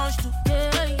 2 punch too.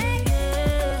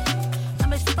 Yeah.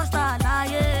 I'm a superstar,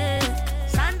 yeah.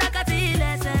 Sanda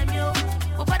katile semyo.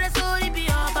 Opare sori be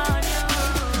about you.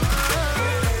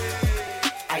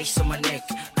 Ice on my neck,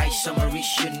 ice on my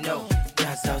wrist, you know.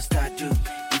 That's how I do.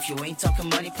 If you ain't talking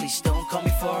money, please don't call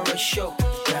me for a show.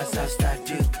 That's how I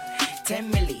do. 10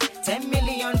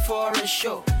 million for a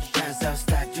show. That's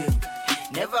how I do.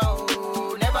 Never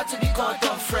to be caught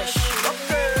on fresh.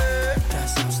 Okay.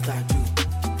 That's how I do.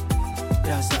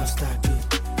 That's how I do.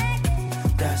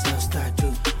 That's how I do.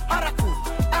 Haraku,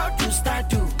 how do I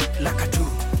do? Like I do.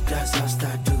 That's how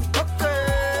I do. Okay.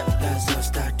 That's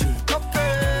how I do.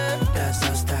 Okay. That's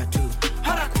how I do.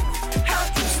 Haraku, how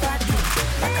do I do?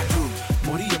 Like I do.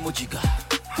 Mori emojiga.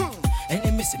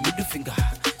 Enemy say middle finger.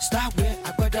 Start where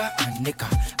I brother and nigga.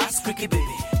 Ask Ricky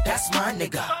baby, that's my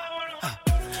nigga.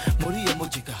 Mori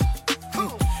emojiga.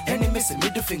 Enemy say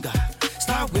middle finger.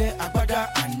 Start where I brother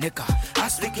and nigga.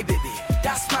 Ask Ricky baby,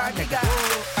 that's my nigga.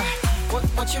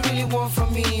 What you really want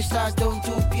from me? Stars don't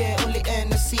do beer, only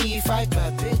NC. 5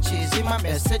 bad bitches in my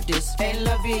Mercedes. Ain't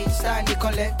love it, stand the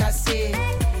collect, I say.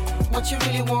 What you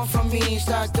really want from me?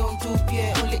 Stars don't do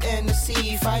beer, only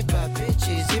NC. 5 bad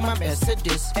bitches in my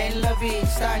Mercedes. Ain't love it,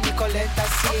 stand the collect, I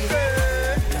say.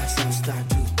 That's how I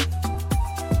do.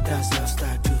 That's how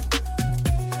I do.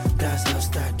 That's how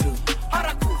I do.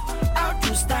 Haraku, how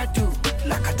do I do?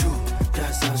 Like I do.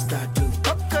 That's how I do.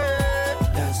 Okay.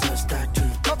 That's how I do.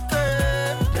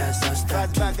 Okay. That's how I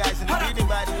do. Bad guys in the building,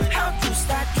 by the way. How do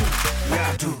I do? Like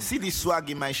I do. See the swag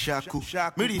in my shaku.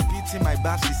 Me repeating my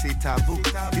bass is a taboo.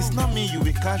 It's not me you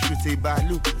will catch with a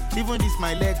balu. Even this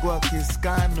my leg work is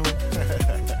scano.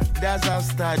 That's how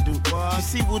star do. She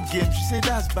see wood game, she say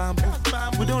that's bamboo.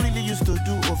 We don't really used to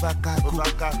do over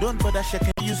kaku. Don't bother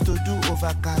checking, used to do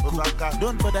over kaku.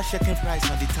 Don't bother checking price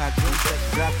on the tag.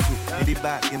 Grab two in the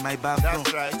back, in my bathroom,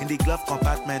 in the glove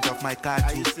compartment of my car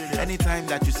too. Anytime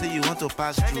that you say you want to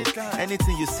pass through,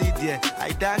 anything you see there, I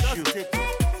dash you.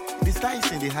 The style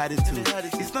is in the attitude.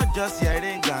 It's not just your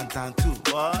ring and too.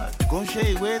 What? Go show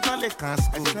you where don't let can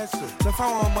school. So for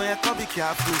one more, you can be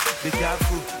careful, be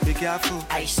careful, be careful.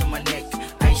 Ice on my neck,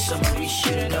 ice on my wrist,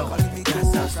 you know.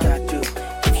 That's how I do.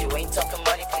 If you ain't talking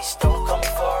money, please don't come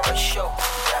for a show.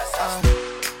 That's how I do.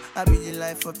 I be the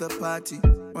life of the party.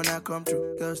 When I come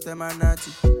through, girls them are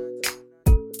naughty.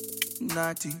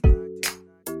 Naughty.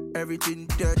 Everything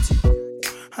dirty.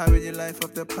 I be the life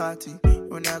of the party.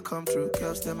 When I come through,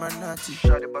 girls them are naughty.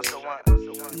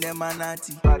 Them are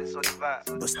naughty, but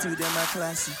still them are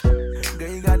classy. Girl,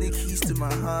 you got the keys to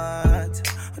my heart.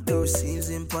 Though it seems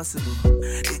impossible,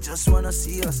 they just wanna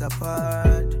see us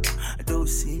apart. Though it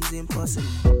seems impossible,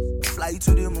 fly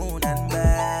to the moon and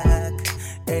back.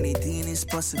 Anything is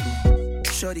possible.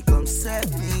 Shorty, come set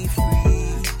me free.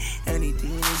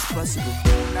 Anything is possible.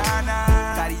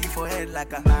 Nah, carry you for head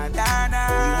like a bandana.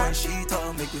 You want shit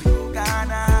or make you go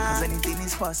Ghana. Cause anything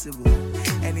is possible.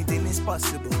 Anything is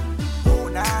possible. Oh,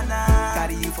 nah,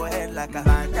 carry you for head like a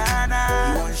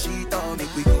bandana. You want shit or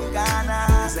make we go Ghana.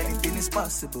 Cause anything is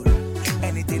possible.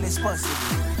 Anything is possible.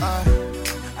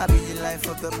 I be the life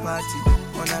of the party.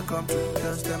 When I come to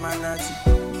girls, them are naughty.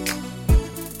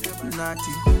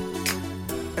 Naughty.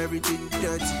 Everything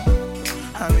dirty.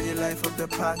 I be the life of the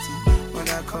party. When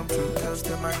I come through, girls,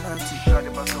 them are naughty.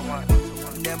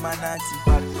 Them are naughty,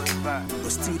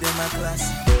 but still them are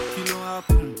classy. Kilo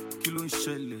happen, kilo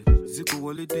shelle. Zico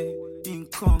holiday,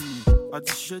 incoming. I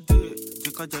just shed it,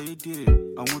 take a jay.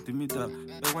 I want to meet up.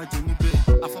 I want to meet it.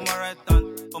 I'm from my right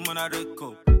hand, I'm on a red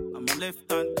cup. I'm my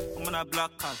left hand, I'm on a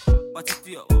black card. What is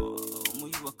the I'm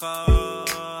you a car?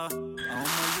 I'm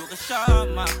you a shot,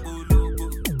 my boo.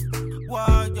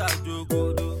 Why ya do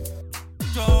go do?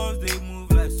 Just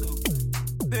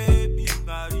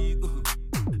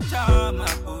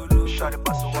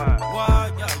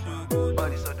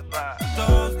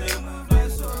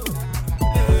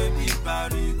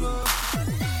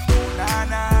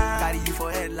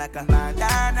like a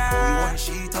bandana. We want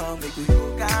shit on, make we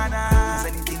go Ghana. Cause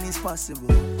anything is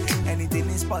possible, anything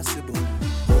is possible.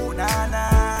 Oh nana,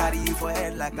 carry you for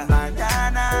head like a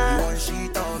bandana. We want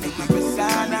shit on, make we go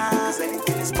Ghana. Cause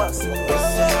anything is possible.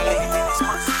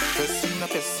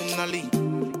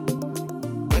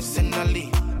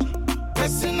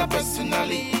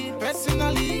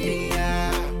 Personally,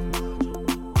 yeah.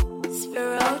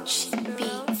 Roach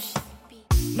Beats.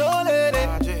 No lady,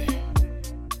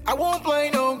 I won't play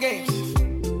no games.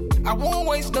 I won't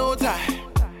waste no time.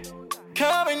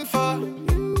 Coming for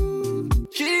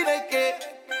she make it.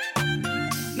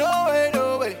 No way.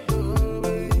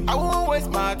 I won't waste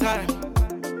my time.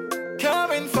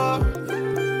 Coming for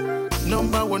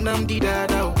number one, I'm the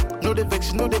dada. No the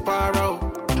vex, no the paro.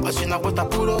 I see now what I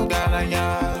put on Galanya.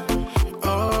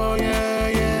 Oh yeah.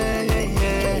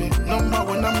 Number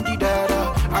one, I'm the dada.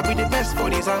 I be the best for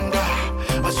this anger.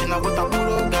 I see now what I put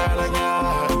on Galanya.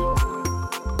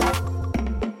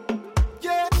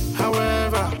 Yeah.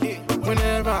 However,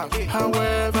 whenever,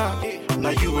 however, now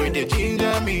you ain't the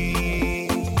ginger me.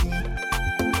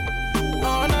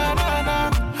 Oh na.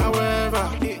 However,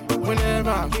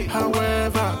 whenever,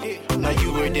 however, now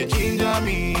you ain't the ginger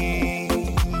me.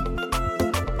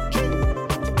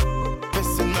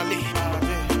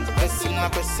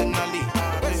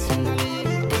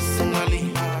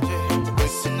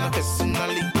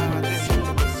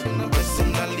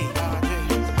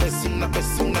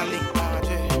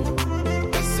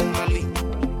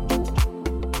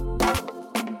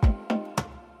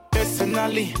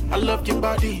 Personally. I love your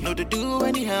body. No to do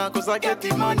anyhow, cause I get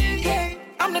the money. Yeah.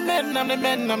 I'm the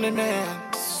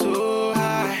man. So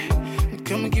high.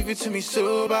 Come and give it to me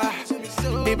sober.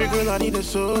 Baby girl, I need a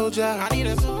soldier. I need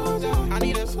a soldier.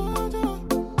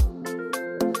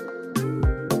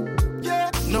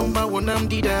 Yeah. Number one, I'm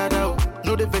the dada.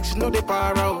 No the vex, no the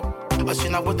paro. I see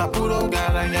now what I put on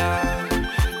Galanya.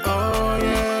 Oh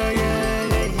yeah.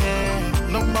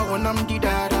 Number one, I'm the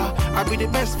dada. I be the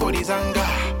best for this anger.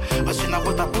 I see now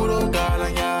what I put on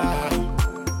Galanya.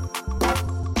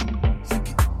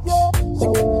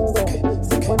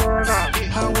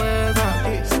 However,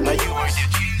 now you are the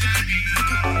ginger me.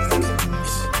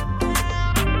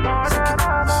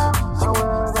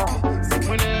 However,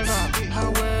 whenever,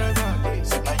 however,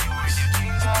 now you are the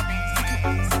ginger me.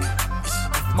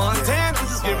 Montana,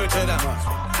 give it to them.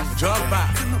 Drop back,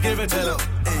 give it to them.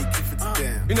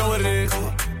 You know what it is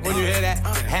when you hear that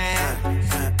hand.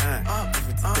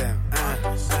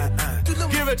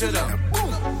 Give it to them.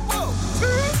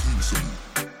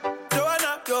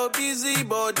 Joanna, your busy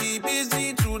body,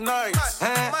 busy tonight.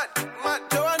 Mad.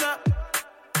 Joanna,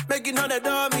 making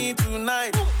 $100 me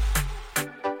tonight.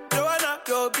 Joanna,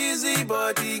 your busy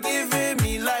body, giving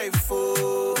me life,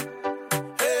 oh.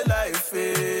 Hey, life,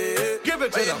 hey. Give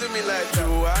it to them. You do me like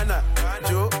Joanna,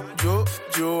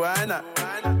 Joanna.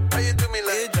 How you do me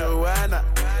like Joanna,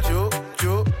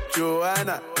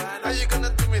 Joanna. How you gonna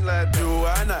do me like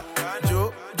Joanna,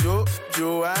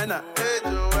 Joanna. Hey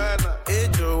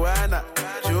Joanna,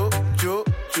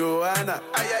 Joanna.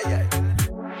 Ay.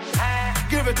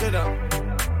 Give it to them.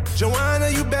 Joanna,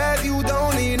 you bad, you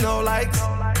don't need no lights.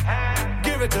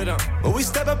 Give it to them. When we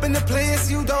step up in the place,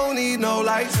 you don't need no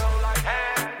lights.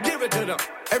 Give it to them.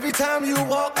 Every time you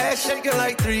walk, ass shaking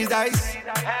like 3 dice.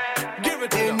 Give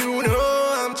it to them. And you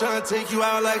know I'm trying to take you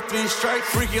out like 3 strikes.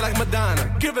 Freaky like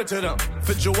Madonna. Give it to them.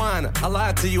 For Joanna, I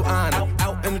lied to you, Anna.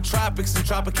 Out in the tropics and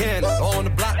Tropicana. On the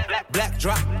block, black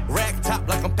drop, rag top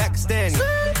like I'm Pakistani.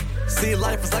 See,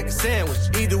 life is like a sandwich.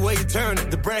 Either way you turn it,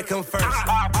 the bread come first.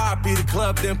 RP the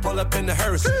club, then pull up in the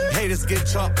hearse. Haters get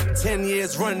chalked. 10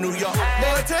 years running New York.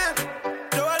 Montana,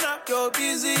 Joanna, your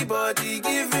busy body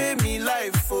giving me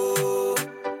life, oh.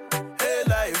 Hey,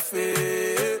 life,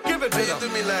 hey. Give it to them. You do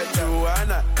me like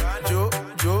Joanna,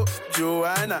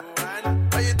 Joanna.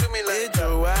 How you do me like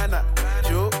Joanna,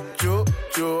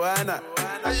 Joanna.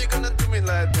 How you gonna do me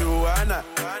like Joanna,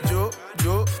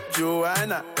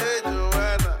 Joanna. Hey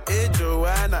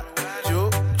Joanna,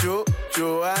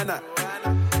 Joanna.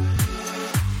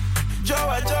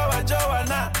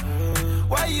 Joanna.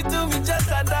 Why you do me just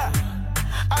like that?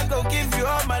 I gon' give you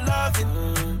all my loving.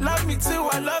 Love me too,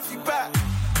 I love you back.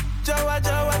 Joanna.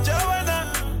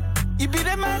 You be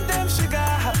the man, damn sugar.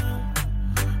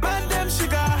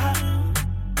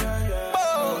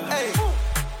 Oh, hey.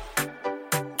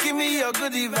 Give me your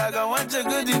goodie bag, I want your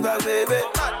goodie bag, baby.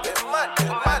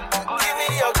 Give me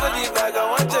your goodie bag, I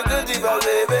want your goodie bag,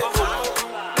 baby.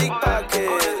 Big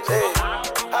package, hey.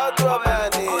 How do I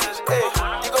manage? Hey,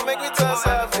 you gon' make me turn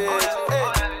savage, hey.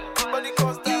 But it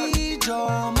costs down. Eat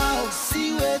your mouth,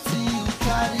 see where till you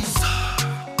carry.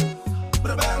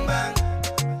 Bang bang.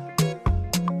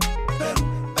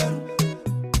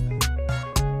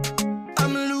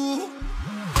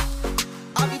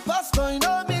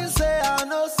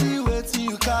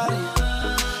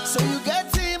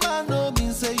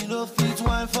 fit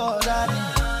wine for daddy.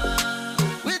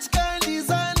 Which kind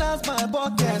designers my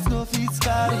buckets no fit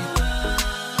carry?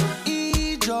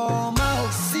 Eat your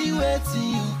mouth, see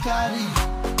wetin you carry.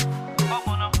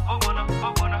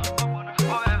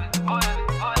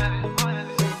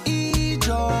 Eat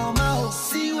your mouth,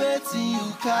 see wetin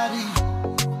you carry.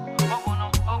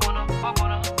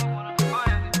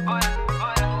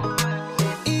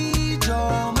 Eat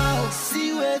your mouth,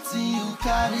 see wetin you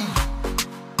carry.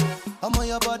 I'm on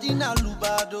your body now,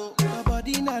 Lubado. Your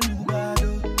body now,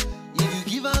 Lubado. If you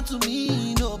give on to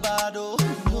me, no bado,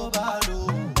 no bado.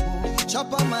 If you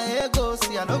chop on my ego,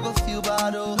 see I don't go feel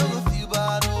bad, oh, no go feel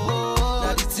bad, oh.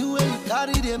 Now the two way you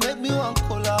carry, they make me want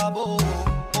collabo.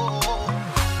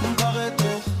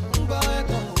 Mbareto,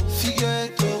 Mbareto,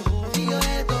 Figueto,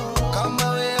 Figueto. Come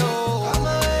away, oh, come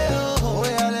away, oh. Oh,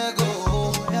 yeah, let go,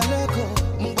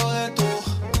 Mbareto,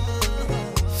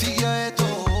 Figueto.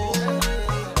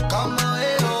 Come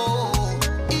away, oh.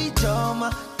 Ijoma,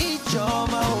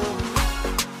 oh.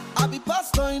 I be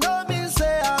pastor, you know me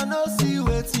say I no see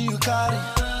wetin you carry.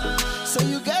 So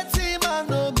you get him, I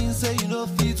know me say you no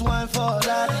fit wine for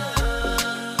daddy.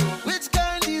 Which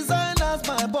kind designers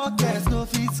my buckets no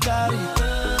fit carry?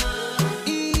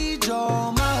 Eat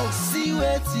your mouth, see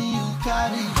wetin you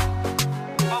carry.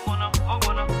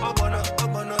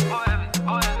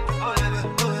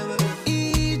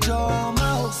 Eat your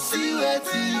mouth, see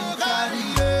wetin you carry.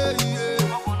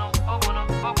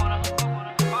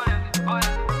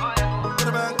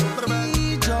 Eat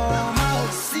your mouth,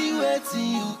 see wetin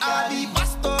you carry. I be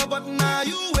pastor, but now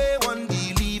you way one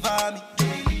deliver me.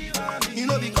 You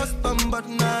know be custom, but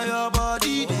now your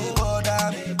body they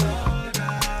bother me.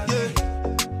 Yeah.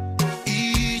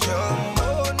 Eat your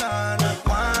mouth, na na,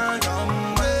 wine your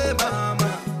way, mama.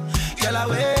 Girl, I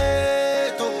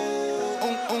wait,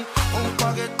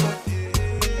 forget to,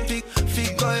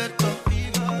 figure it to,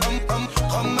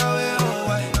 come my way, oh,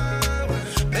 why?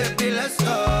 Baby, let's go.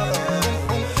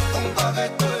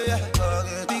 Forget to, yeah,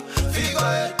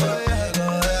 figure it to,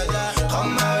 yeah,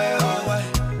 come my way, oh, why?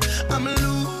 I'm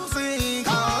losing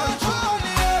control,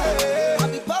 yeah. I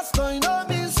be pastor, you know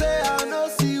me say I no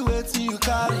see wetin you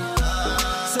carry.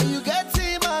 Say you get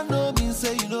him, I know me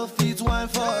say you no fit wine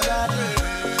for daddy.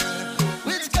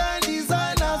 Which kind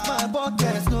designers my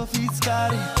buckets no fit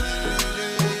carry?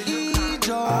 Eat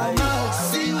your mouth,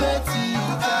 see wetin you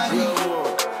carry.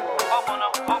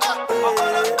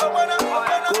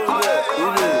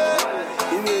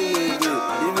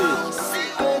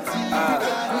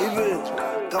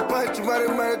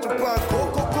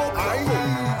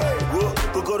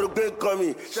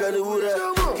 Shiny wood,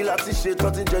 kill a t-shirt,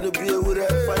 nothing Jenny be a wood,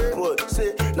 fine boy.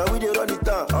 Say, now we dey run it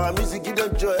down. Our music give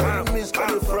them joy. Every miss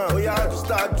coming from. Oh yeah, I just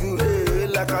start do, hey,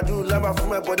 like I do. Lava for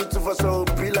my body to for some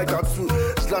be like I do.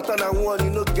 Zlatan and one, you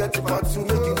know, get it part two.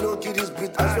 Make you know, kill this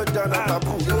beat. I swear down on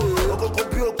taboo. Oko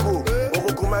Bioko,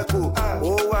 Oko Michael.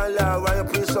 Oh, why you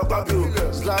play so babu?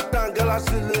 Zlatan,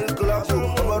 Galaxy, Lil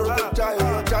Collabo. I'm a road chai,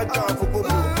 chai for Bobo.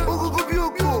 Oko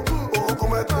Bioko, Oko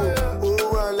Michael.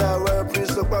 Oh, why you play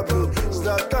so babu?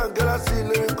 Zlatan, Galaxy,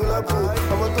 Lil Collabo.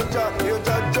 I'm a road chai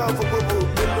for Bobo.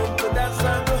 Dance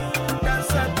and go,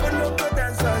 dance and go,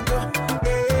 dance and go.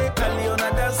 Hey, Caliona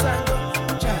dance and go.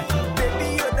 Baby,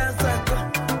 you dance and go.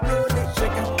 Roll it,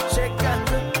 shake and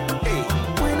go. Hey,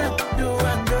 when I do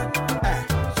and go,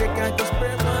 shake and go,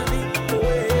 spend money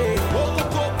away.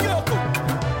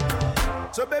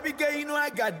 So baby girl, you know I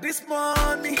got this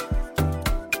money.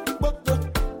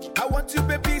 I want you,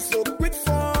 baby, so quit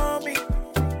for me.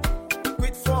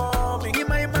 Quit for me. Give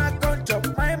my don't chop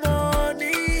my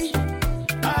money.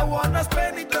 I wanna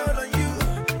spend it all on you.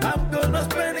 I'm gonna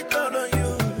spend it all on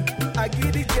you. I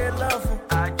give it your love.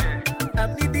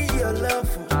 I'm needing your love.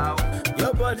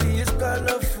 Your body is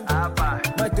colorful.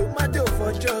 My tomato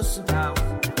for just.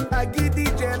 I give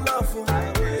it your love.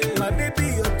 My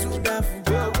baby, you're too daft.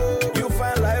 You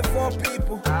find life for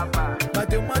people. My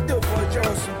tomato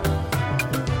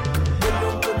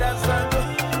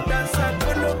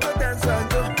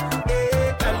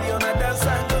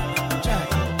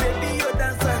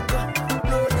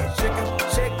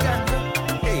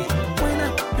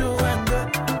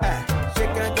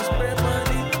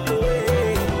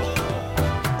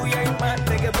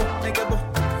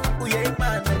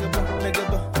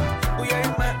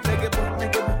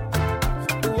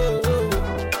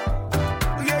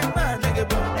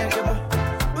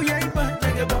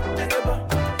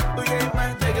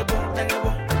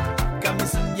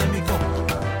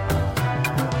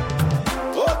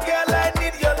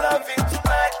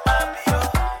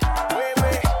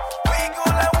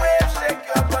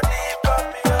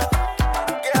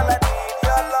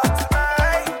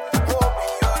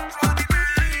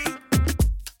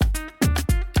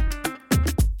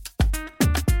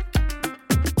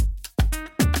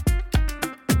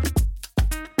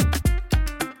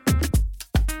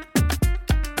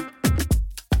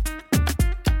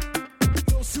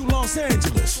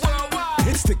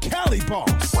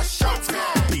boss,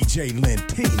 DJ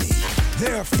Lentini,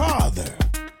 their father.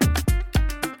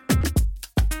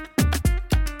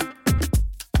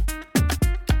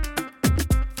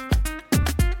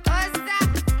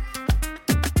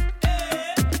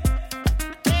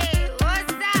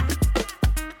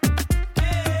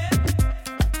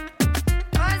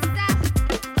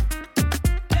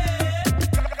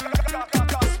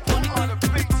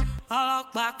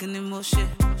 Back in emotion.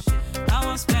 I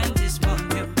won't spend this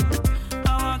money.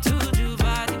 I want to do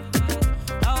body.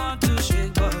 I want to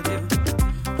shake body.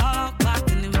 I walk back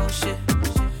in emotion.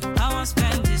 I won't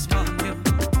spend this money.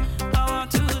 I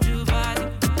want to do body.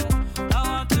 I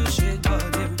want to shake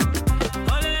body.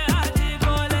 Ole adi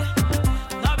gole,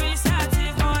 no be sati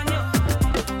money.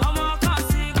 Omo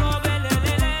kasi go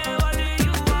belelele. What do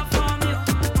you want from me?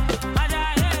 Aja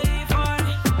hey for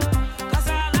me, 'cause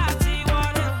I like you.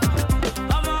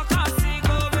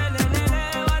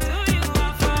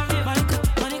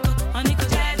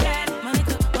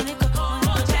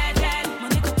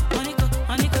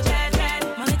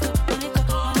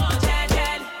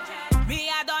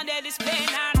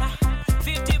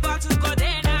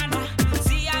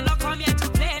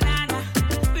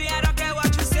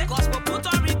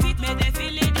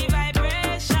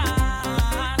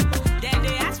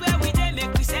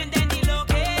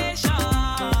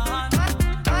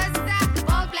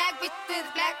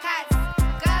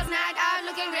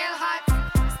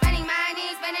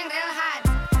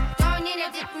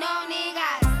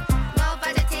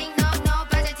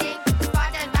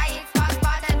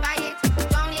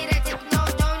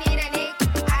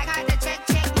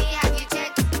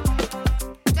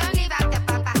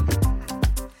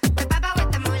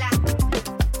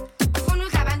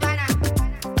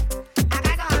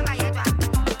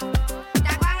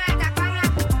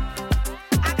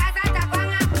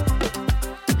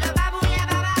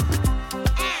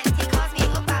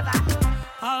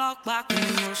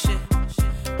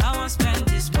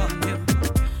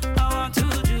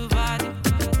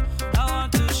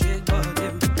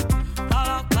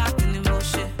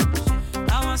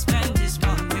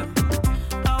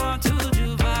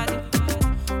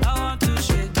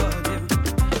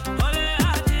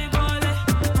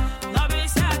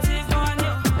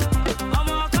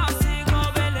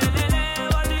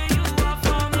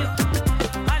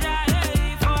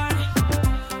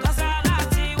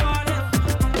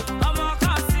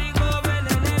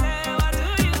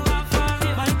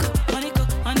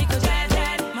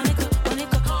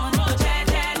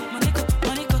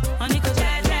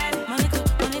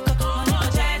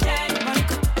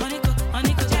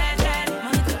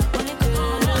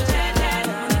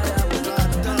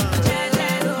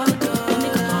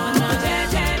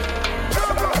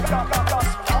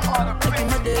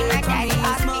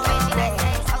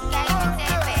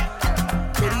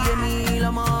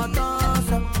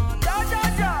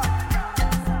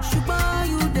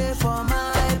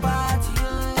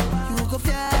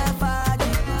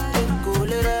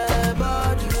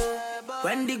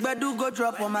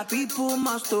 Drop on my people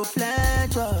must to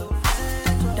flange up.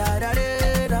 Da da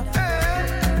da da,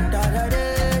 da da da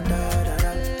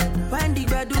da. When the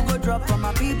bed go drop on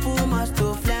my people must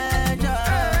to flange up.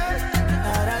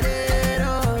 Da da da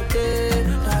da,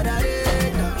 da da da.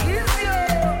 Easy.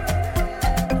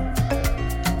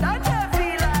 Don't you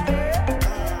feel like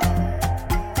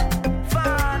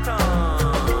Phantom?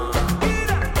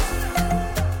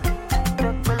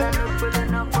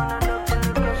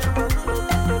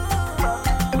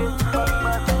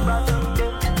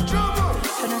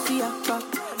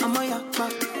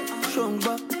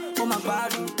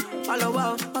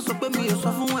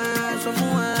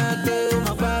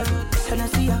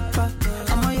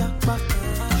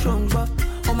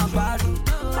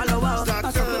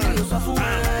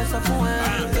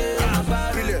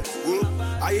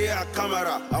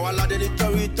 Camera, our lad in the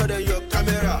than your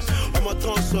camera. I'm a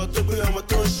tonso, to be on my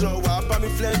tonso. I buy me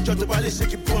flange, to buy the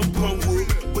shaky pump pump.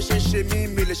 Push and shame me,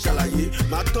 Mille Shalaye.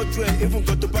 My touch, even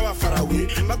go to power far away.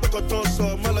 My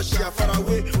tonso, Malashia far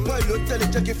away. Boy, you tell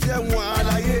it, if you want,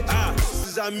 ah,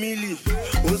 Zamili,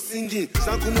 on singing,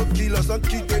 Sankuno killer, some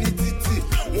kid, any titi.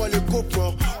 One a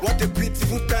coupon, what a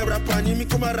pitiful time, Rapani, me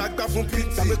come a rack from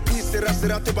pity. I'm a quiz,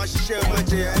 Serra to Bashia, my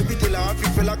jay. Every day, I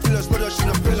feel like Kulas, but I should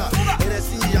have fella. And I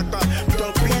see Yaka,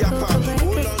 don't be Yaka.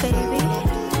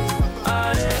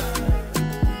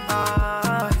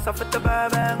 Suffer the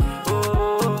baby,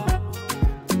 oh.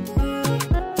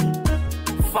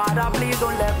 Father, please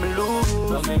don't let me lose.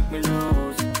 Don't make me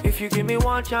lose. If you give me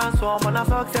one chance, so I'm on a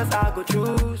success, I go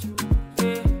choose.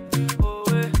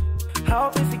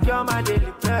 Help me secure my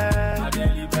daily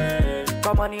bread.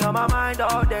 Got money on my mind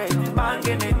all day,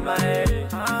 banging in my head.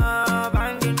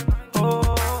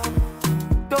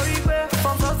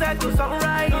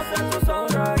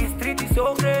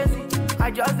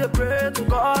 just a pray to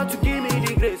God to give me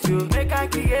the grace, you make I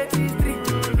create history.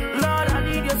 Lord, I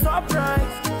need your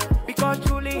surprise, because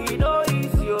truly you know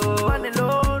it's you. Man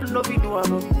alone, no fit do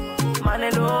am. Man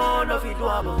alone, no fit do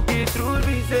am. The truth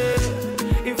be said,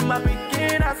 if my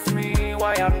pikin ask me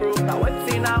why I broke, now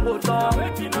wetin I go talk?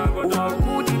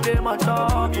 Who did they my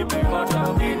talk? The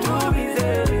truth be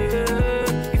said,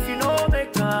 if you know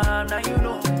make am, now you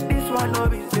know this one no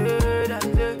be said.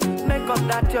 Make up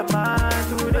that your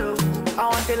mind to do. I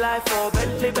want a life for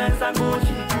Bentley, Benz and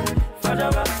Gucci.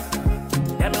 Forever.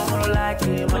 Them don't like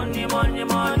it. Money, money,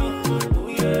 money. Ooh,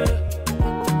 yeah.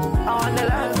 I want a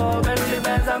life for Bentley,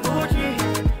 Benz and Gucci.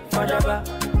 Forever.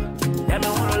 Them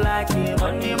don't like it.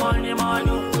 Money, money,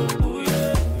 money. Ooh,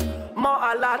 yeah. More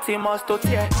a lot, he must to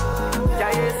tear.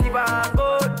 Jaye Siva and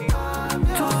Goldie.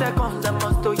 2 seconds, them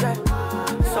must to yeah.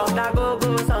 Some that go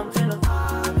something. I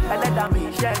let them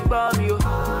in check bomb you.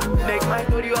 Make my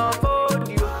story unfold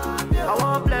you. I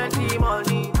want plenty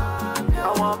money.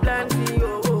 I want plenty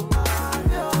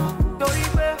story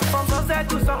from sunset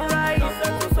to sunrise.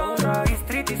 The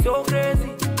street is so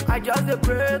crazy. I just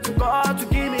pray to God to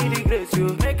give me the grace.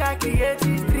 You make I create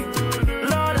history.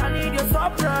 Lord, I need your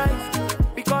surprise,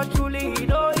 because truly you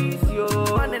know it's you.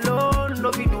 Man alone,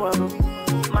 no fit do am.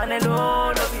 Man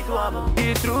alone, no fit do am.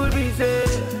 The truth be said,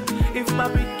 if my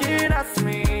pikin ask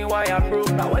me why I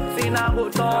broke, now wetin I go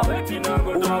talk? Who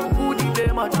did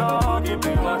they my talk? The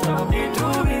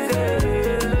truth is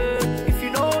if you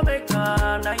know make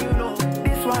am, now you know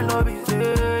this one no be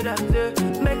said.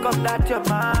 Make up that your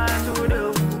mind to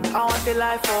do. I want a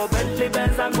life for Bentley,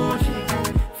 Benz and Gucci.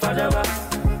 Forever.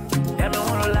 Them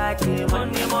don't like it.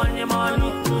 Money, money,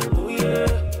 money. Ooh yeah.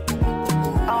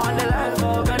 I want a life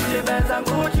for Bentley, Benz and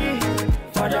Gucci.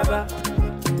 Forever.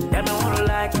 Them don't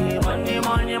like it. Money,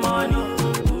 money, money.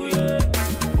 Ooh, yeah.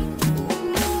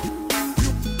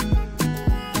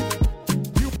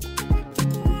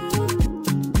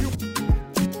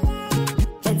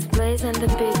 It's Blaze and the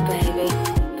Big Baby.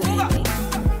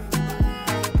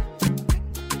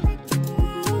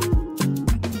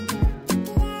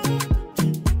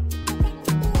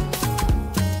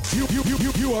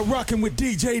 You are rocking with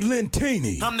DJ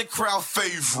Lentini. I'm the crowd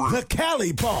favorite. The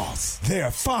Cali Boss.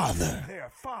 Their father.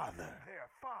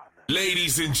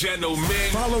 Ladies and gentlemen,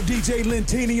 follow DJ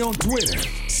Lentini on Twitter,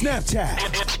 Snapchat,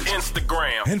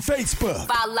 Instagram, and Facebook.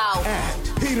 Follow at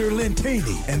Peter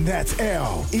Lentini, and that's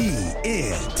Lentini.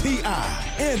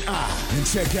 And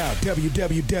check out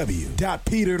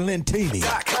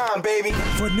www.peterlentini.com, baby,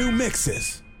 for new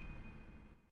mixes.